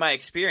 and in my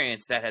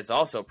experience, that has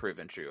also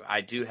proven true.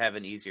 I do have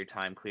an easier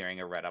time clearing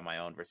a red on my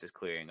own versus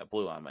clearing a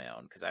blue on my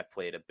own, because I've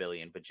played a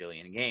billion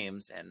bajillion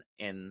games, and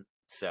in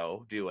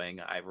so doing,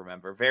 I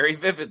remember very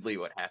vividly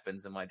what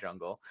happens in my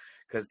jungle,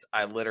 because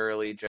I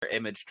literally just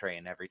image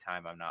train every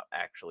time I'm not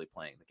actually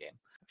playing the game.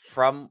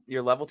 From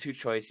your level 2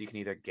 choice, you can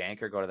either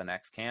gank or go to the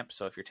next camp.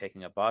 So if you're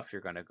taking a buff,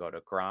 you're going to go to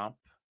Gromp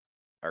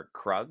or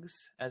Krugs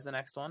as the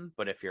next one.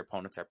 But if your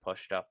opponents are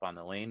pushed up on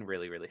the lane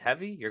really, really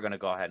heavy, you're going to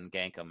go ahead and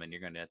gank them, and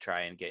you're going to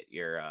try and get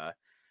your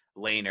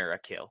laner a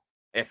kill,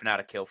 if not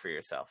a kill for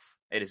yourself.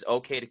 It is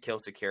okay to kill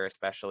secure,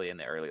 especially in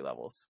the early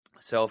levels.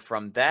 So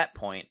from that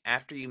point,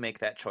 after you make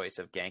that choice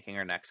of ganking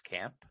or next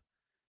camp,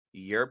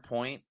 your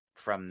point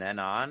from then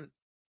on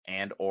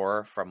and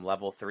or from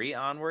level 3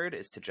 onward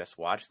is to just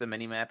watch the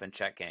minimap and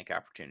check gank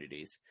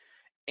opportunities.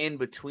 In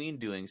between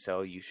doing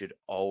so, you should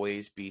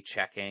always be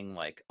checking,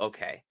 like,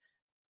 okay,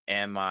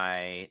 am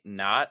I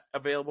not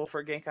available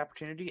for a gank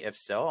opportunity? If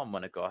so, I'm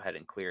going to go ahead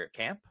and clear a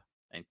camp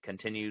and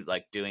continue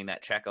like doing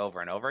that check over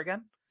and over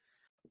again.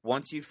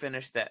 Once you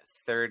finish that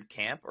third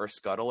camp, or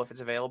scuttle if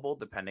it's available,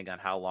 depending on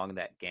how long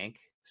that gank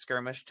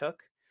skirmish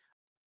took,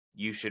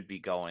 you should be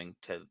going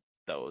to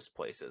those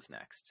places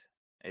next,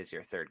 is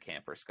your third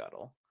camp or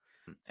scuttle.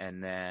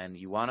 And then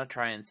you want to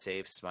try and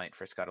save smite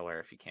for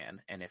scuttler if you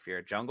can. And if you're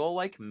a jungle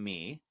like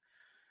me,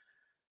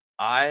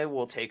 I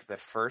will take the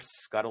first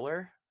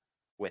scuttler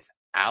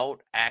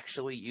without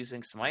actually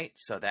using smite,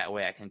 so that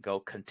way I can go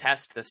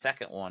contest the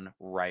second one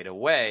right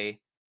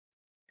away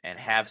and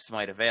have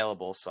smite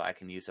available, so I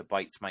can use a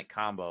bite smite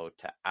combo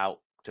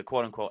to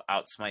quote unquote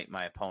out smite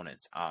my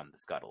opponents on the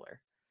scuttler.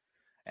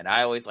 And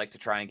I always like to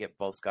try and get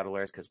both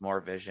scuttlers, because more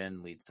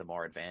vision leads to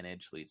more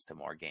advantage, leads to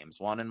more games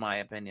won, in my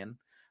opinion.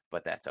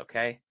 But that's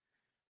okay.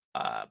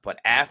 But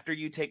after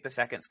you take the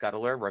second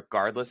scuttler,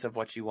 regardless of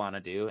what you want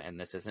to do, and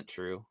this isn't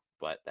true,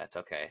 but that's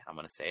okay, I'm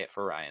going to say it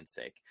for Ryan's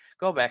sake,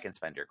 go back and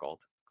spend your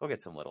gold. Go get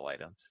some little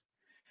items.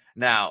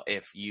 Now,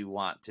 if you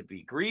want to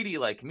be greedy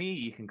like me,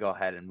 you can go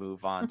ahead and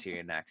move on to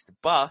your next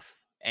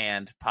buff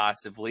and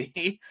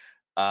possibly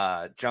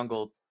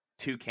jungle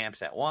 2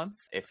 camps at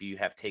once. If you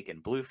have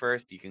taken blue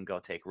first, you can go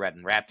take red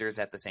and raptors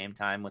at the same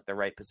time with the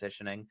right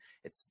positioning.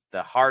 It's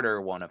the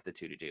harder one of the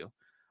 2 to do.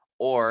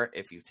 Or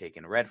if you've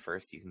taken red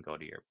first, you can go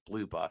to your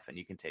blue buff and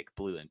you can take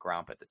blue and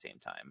Gromp at the same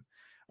time,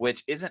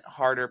 which isn't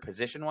harder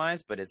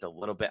position-wise, but is a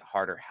little bit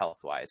harder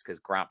health-wise, because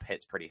Gromp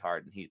hits pretty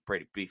hard and he's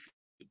pretty beefy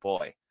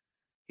boy.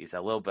 He's a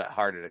little bit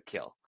harder to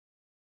kill.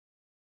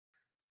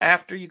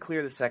 After you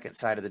clear the second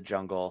side of the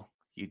jungle,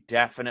 you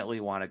definitely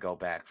want to go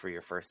back for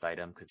your first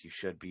item because you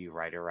should be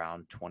right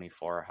around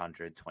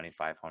 2,400,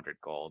 2,500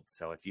 gold.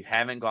 So if you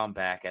haven't gone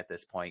back at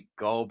this point,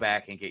 go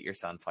back and get your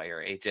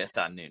Sunfire Aegis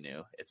on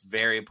Nunu. It's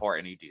very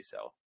important you do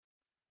so.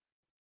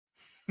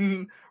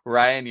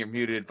 Ryan, you're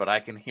muted, but I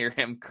can hear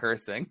him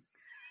cursing.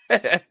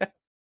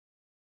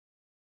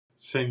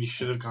 Saying you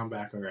should have gone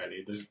back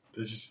already. There's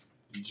just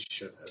you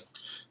should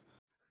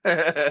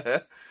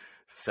have.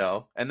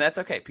 So, and that's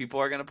okay.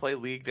 People are going to play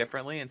League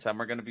differently, and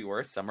some are going to be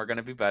worse, some are going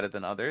to be better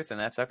than others, and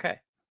that's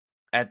okay.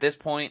 At this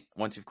point,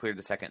 once you've cleared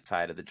the second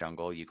side of the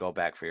jungle, you go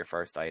back for your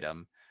first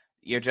item.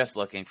 You're just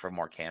looking for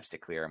more camps to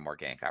clear and more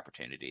gank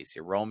opportunities.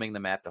 You're roaming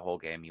the map the whole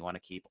game. You want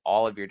to keep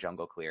all of your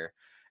jungle clear.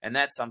 And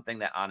that's something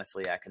that,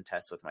 honestly, I can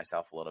test with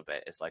myself a little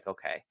bit. It's like,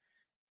 okay,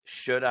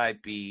 should I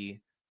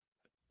be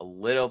a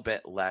little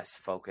bit less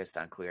focused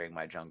on clearing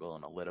my jungle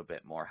and a little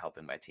bit more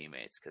helping my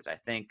teammates? Because I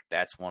think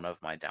that's one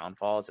of my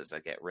downfalls is I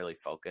get really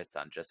focused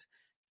on just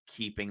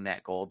keeping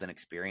that gold and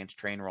experience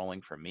train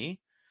rolling for me,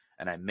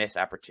 and I miss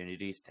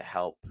opportunities to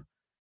help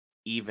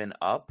even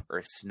up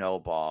or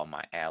snowball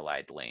my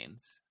allied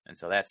lanes. And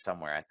so that's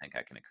somewhere I think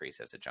I can increase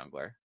as a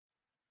jungler.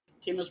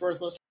 Team is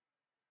worthless.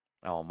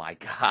 Oh my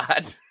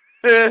god.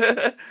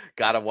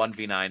 Got a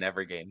 1v9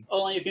 every game.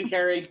 Only you can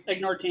carry.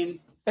 Ignore team.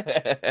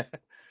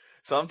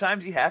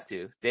 Sometimes you have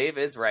to. Dave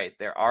is right.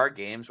 There are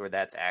games where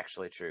that's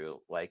actually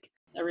true. Like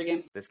Every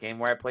game. this game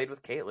where I played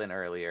with Caitlyn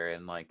earlier,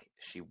 and like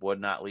she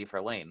would not leave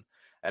her lane.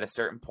 At a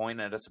certain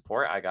point at a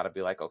support, I got to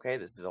be like, okay,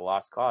 this is a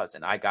lost cause,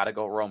 and I got to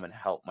go roam and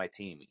help my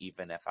team,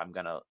 even if I'm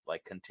going to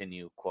like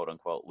continue, quote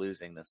unquote,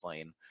 losing this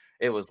lane.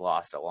 It was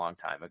lost a long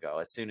time ago.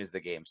 As soon as the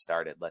game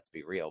started, let's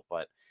be real.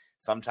 But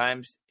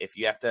sometimes if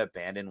you have to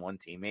abandon one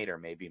teammate or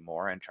maybe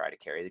more and try to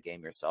carry the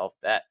game yourself,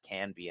 that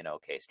can be an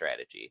okay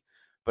strategy.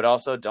 But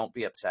also don't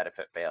be upset if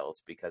it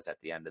fails, because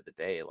at the end of the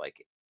day,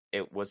 like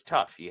it was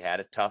tough. You had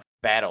a tough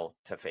battle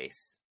to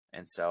face.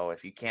 And so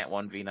if you can't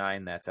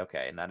 1v9, that's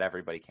okay. Not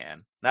everybody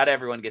can. Not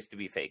everyone gets to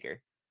be Faker.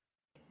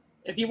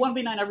 If you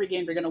 1v9 every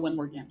game, you're going to win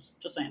more games.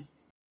 Just saying.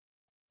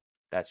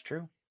 That's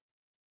true.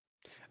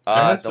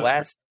 I had The some-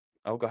 last...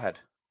 Oh, go ahead.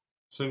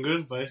 Some good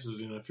advice is,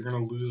 if you're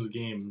going to lose a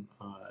game,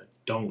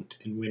 don't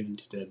and win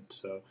instead.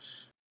 So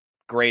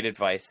Great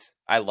advice.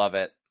 I love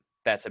it.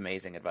 That's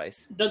amazing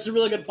advice. That's a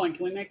really good point.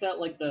 Can we make that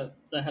like the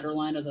header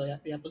line of the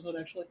episode,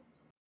 actually?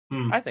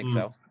 I think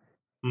so.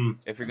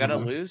 If you're going to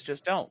lose,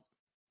 just don't.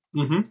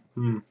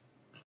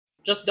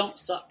 Just don't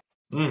suck.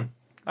 All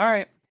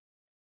right.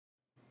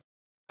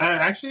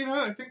 Actually,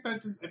 I think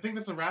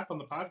that's a wrap on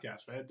the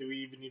podcast, right? Do we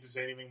even need to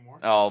say anything more?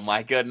 Oh,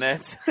 my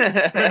goodness.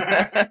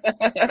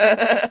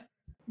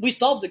 We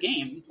solved the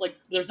game. Like,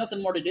 there's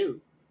nothing more to do.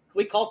 Can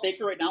we call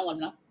Faker right now and let him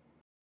know?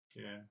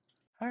 Yeah.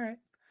 All right.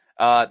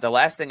 The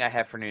last thing I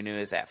have for Nunu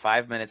is at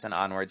 5 minutes and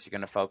onwards, you're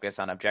going to focus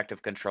on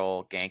objective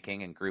control,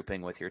 ganking, and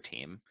grouping with your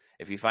team.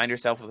 If you find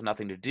yourself with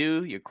nothing to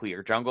do, you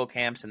clear jungle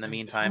camps in the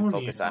meantime,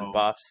 focus on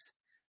buffs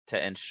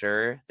to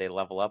ensure they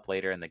level up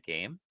later in the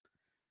game.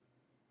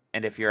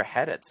 And if you're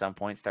ahead at some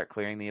point, start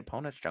clearing the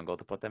opponent's jungle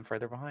to put them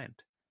further behind.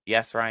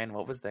 Yes, Ryan,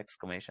 what was the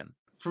exclamation?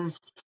 From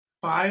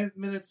 5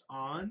 minutes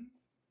on?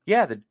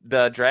 Yeah,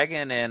 the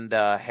dragon and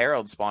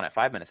Herald spawn at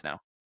 5 minutes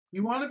now.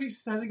 You want to be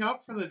setting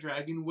up for the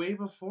dragon way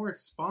before it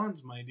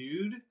spawns, my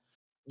dude.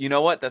 You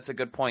know what? That's a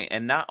good point.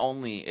 And not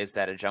only is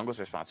that a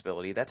jungle's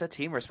responsibility, that's a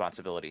team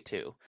responsibility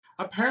too.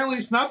 Apparently,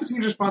 it's not the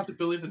team's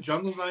responsibility if the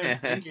jungle's not even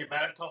thinking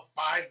about it until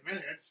 5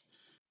 minutes.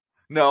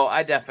 No,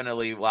 I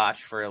definitely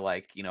watch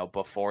for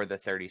before the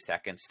 30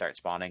 seconds start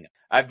spawning.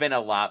 I've been a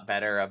lot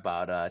better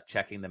about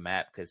checking the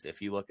map, because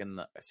if you look in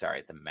the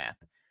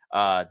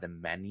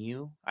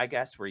menu, I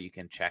guess, where you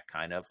can check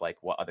kind of like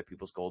what other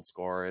people's gold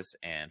scores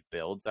and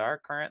builds are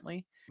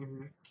currently.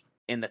 Mm-hmm.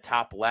 In the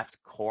top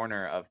left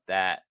corner of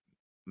that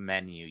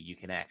menu, you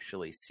can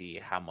actually see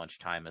how much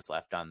time is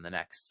left on the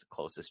next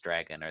closest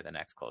dragon or the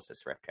next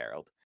closest Rift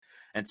Herald.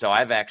 And so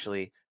I've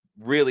actually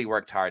really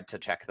worked hard to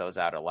check those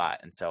out a lot.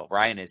 And so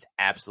Ryan is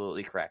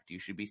absolutely correct. You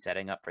should be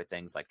setting up for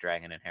things like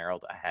Dragon and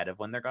Herald ahead of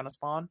when they're going to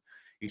spawn.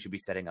 You should be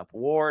setting up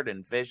Ward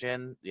and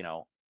Vision,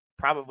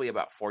 probably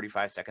about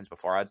 45 seconds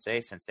before, I'd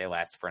say, since they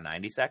last for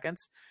 90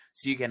 seconds.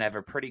 So you can have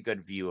a pretty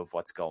good view of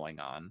what's going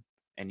on.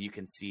 And you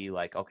can see,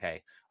 like,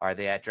 okay, are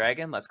they at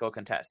Dragon? Let's go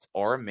contest.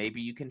 Or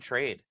maybe you can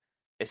trade.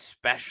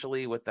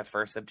 Especially with the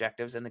first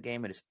objectives in the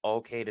game, it is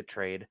okay to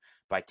trade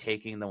by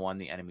taking the one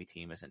the enemy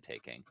team isn't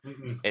taking.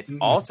 It's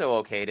also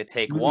okay to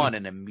take one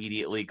and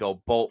immediately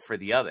go bolt for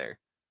the other.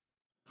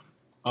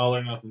 All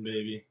or nothing,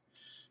 baby.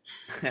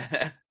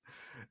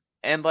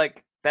 And,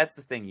 like, that's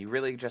the thing. You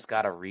really just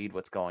got to read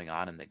what's going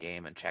on in the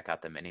game and check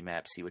out the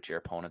minimap, see what your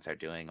opponents are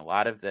doing. A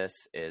lot of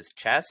this is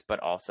chess,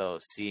 but also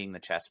seeing the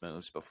chess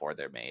moves before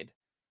they're made,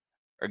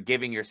 or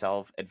giving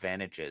yourself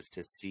advantages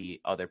to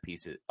see other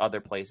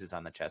places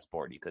on the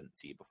chessboard you couldn't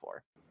see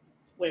before.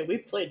 Wait, we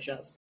played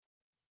chess.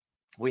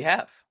 We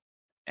have.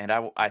 And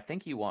I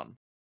think you won.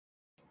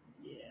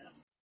 Yeah.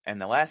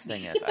 And the last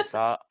thing is I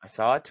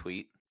saw a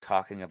tweet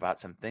talking about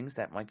some things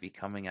that might be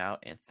coming out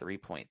in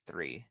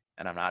 3.3.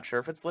 and I'm not sure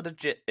if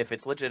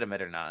it's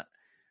legitimate or not,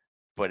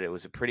 but it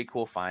was a pretty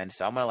cool find.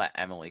 So I'm going to let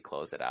Emily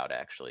close it out,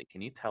 actually.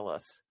 Can you tell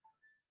us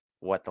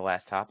what the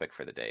last topic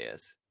for the day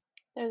is?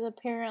 There's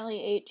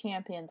apparently 8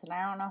 champions, and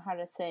I don't know how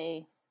to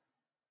say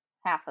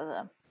half of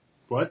them.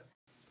 What?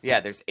 Yeah,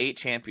 there's 8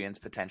 champions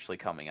potentially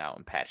coming out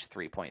in patch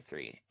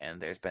 3.3,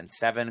 and there's been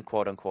 7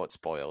 quote-unquote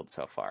spoiled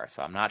so far.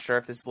 So I'm not sure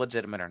if this is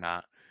legitimate or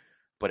not,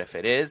 but if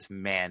it is,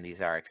 man,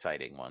 these are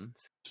exciting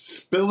ones.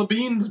 Spill the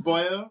beans,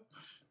 boyo.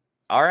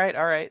 All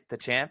right.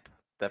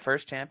 The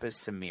first champ is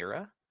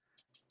Samira,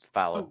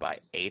 followed by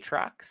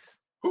Aatrox.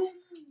 Ooh.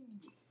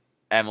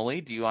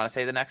 Emily, do you want to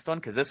say the next one?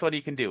 Because this one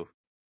you can do.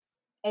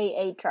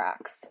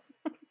 Aatrox.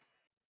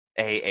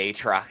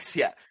 Aatrox,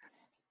 yeah.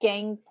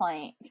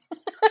 Gangplank.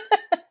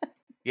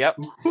 Yep.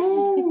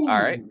 Ooh. All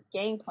right.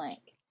 Gangplank.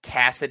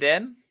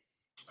 Kassadin.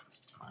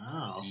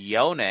 Wow.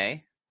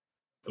 Yone.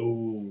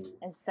 Ooh.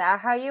 Is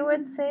that how you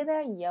would say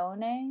that?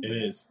 Yone? It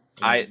is.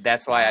 It is.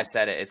 That's why I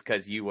said it. It's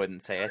because you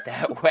wouldn't say it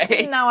that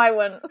way. No, I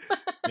wouldn't.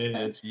 It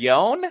is.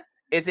 Yone?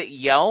 Is it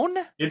Yone?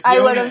 It's I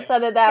Yone. would have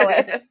said it that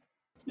way.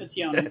 It's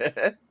young.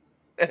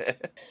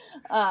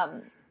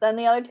 Then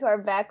the other 2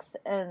 are Vex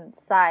and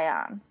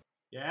Scion.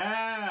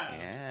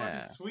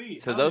 Yeah. Fucking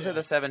sweet. So those are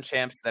the 7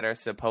 champs that are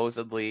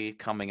supposedly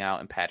coming out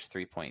in patch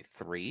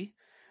 3.3,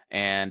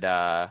 and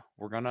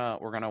we're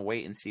gonna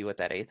wait and see what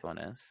that 8th one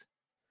is.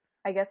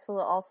 I guess we'll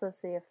also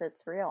see if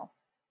it's real.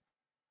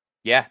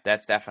 Yeah,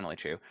 that's definitely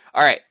true.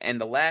 All right,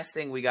 and the last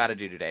thing we got to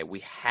do today,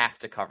 we have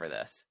to cover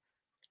this.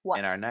 What?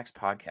 In our next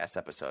podcast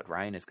episode,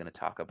 Ryan is going to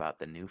talk about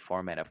the new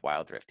format of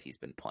Wild Rift he's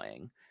been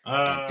playing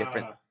and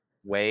different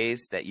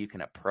ways that you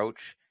can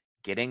approach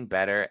getting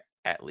better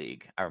at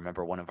League. I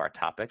remember one of our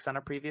topics on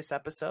a previous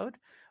episode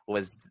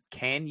was,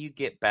 can you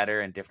get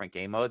better in different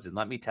game modes? And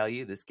let me tell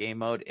you, this game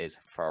mode is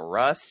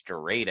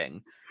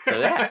frustrating. So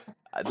yeah,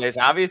 there's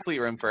obviously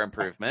room for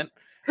improvement,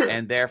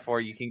 and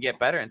therefore you can get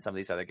better in some of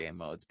these other game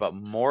modes. But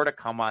more to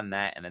come on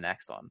that in the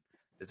next one.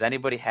 Does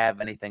anybody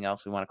have anything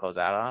else we want to close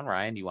out on?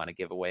 Ryan, do you want to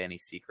give away any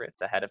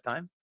secrets ahead of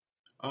time?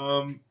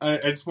 I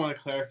just want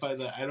to clarify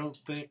that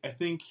I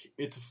think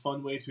it's a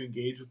fun way to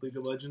engage with League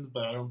of Legends,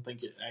 but I don't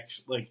think it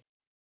actually,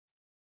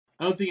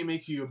 I don't think it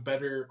makes you a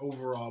better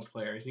overall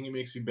player. I think it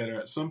makes you better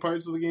at some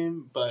parts of the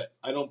game, but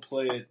I don't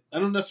play it. I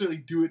don't necessarily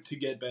do it to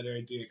get better.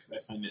 I do it because I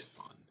find it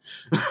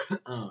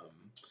fun.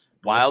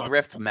 Wild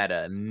Rift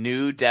meta,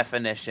 new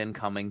definition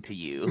coming to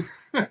you.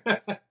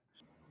 I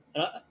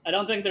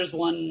don't think there's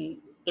one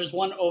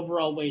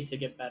overall way to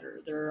get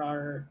better. There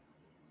are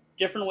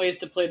different ways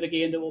to play the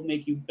game that will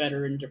make you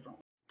better in different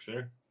ways.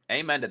 Sure.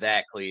 Amen to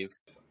that, Cleve.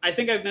 I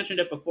think I've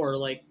mentioned it before.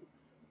 Like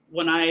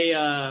when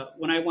I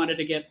wanted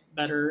to get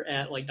better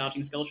at like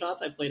dodging skill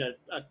shots, I played a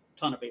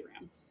ton of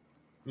ARAM.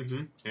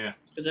 Mm-hmm. Yeah.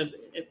 Because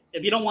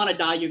if you don't want to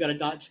die, you got to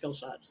dodge skill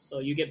shots, so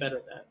you get better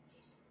at that.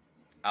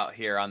 Out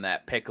here on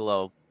that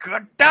Piccolo,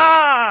 good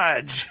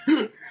dodge!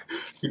 You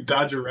can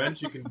dodge a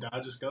wrench, you can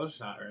dodge a skill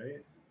shot,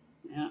 right?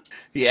 Yeah.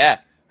 Yeah,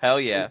 hell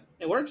yeah.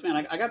 It works,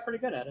 man. I got pretty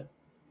good at it.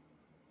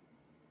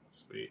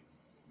 Sweet.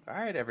 All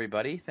right,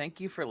 everybody. Thank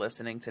you for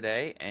listening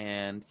today.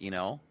 And,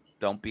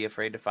 don't be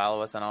afraid to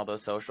follow us on all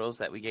those socials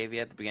that we gave you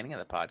at the beginning of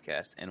the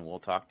podcast. And we'll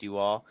talk to you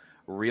all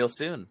real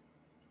soon.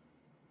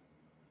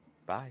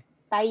 Bye.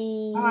 Bye.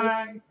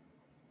 Bye.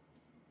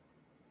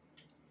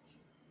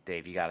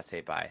 Dave, you got to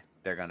say bye.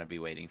 They're going to be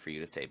waiting for you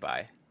to say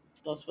bye.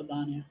 Dos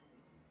Vidania.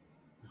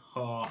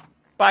 Oh.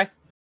 Bye.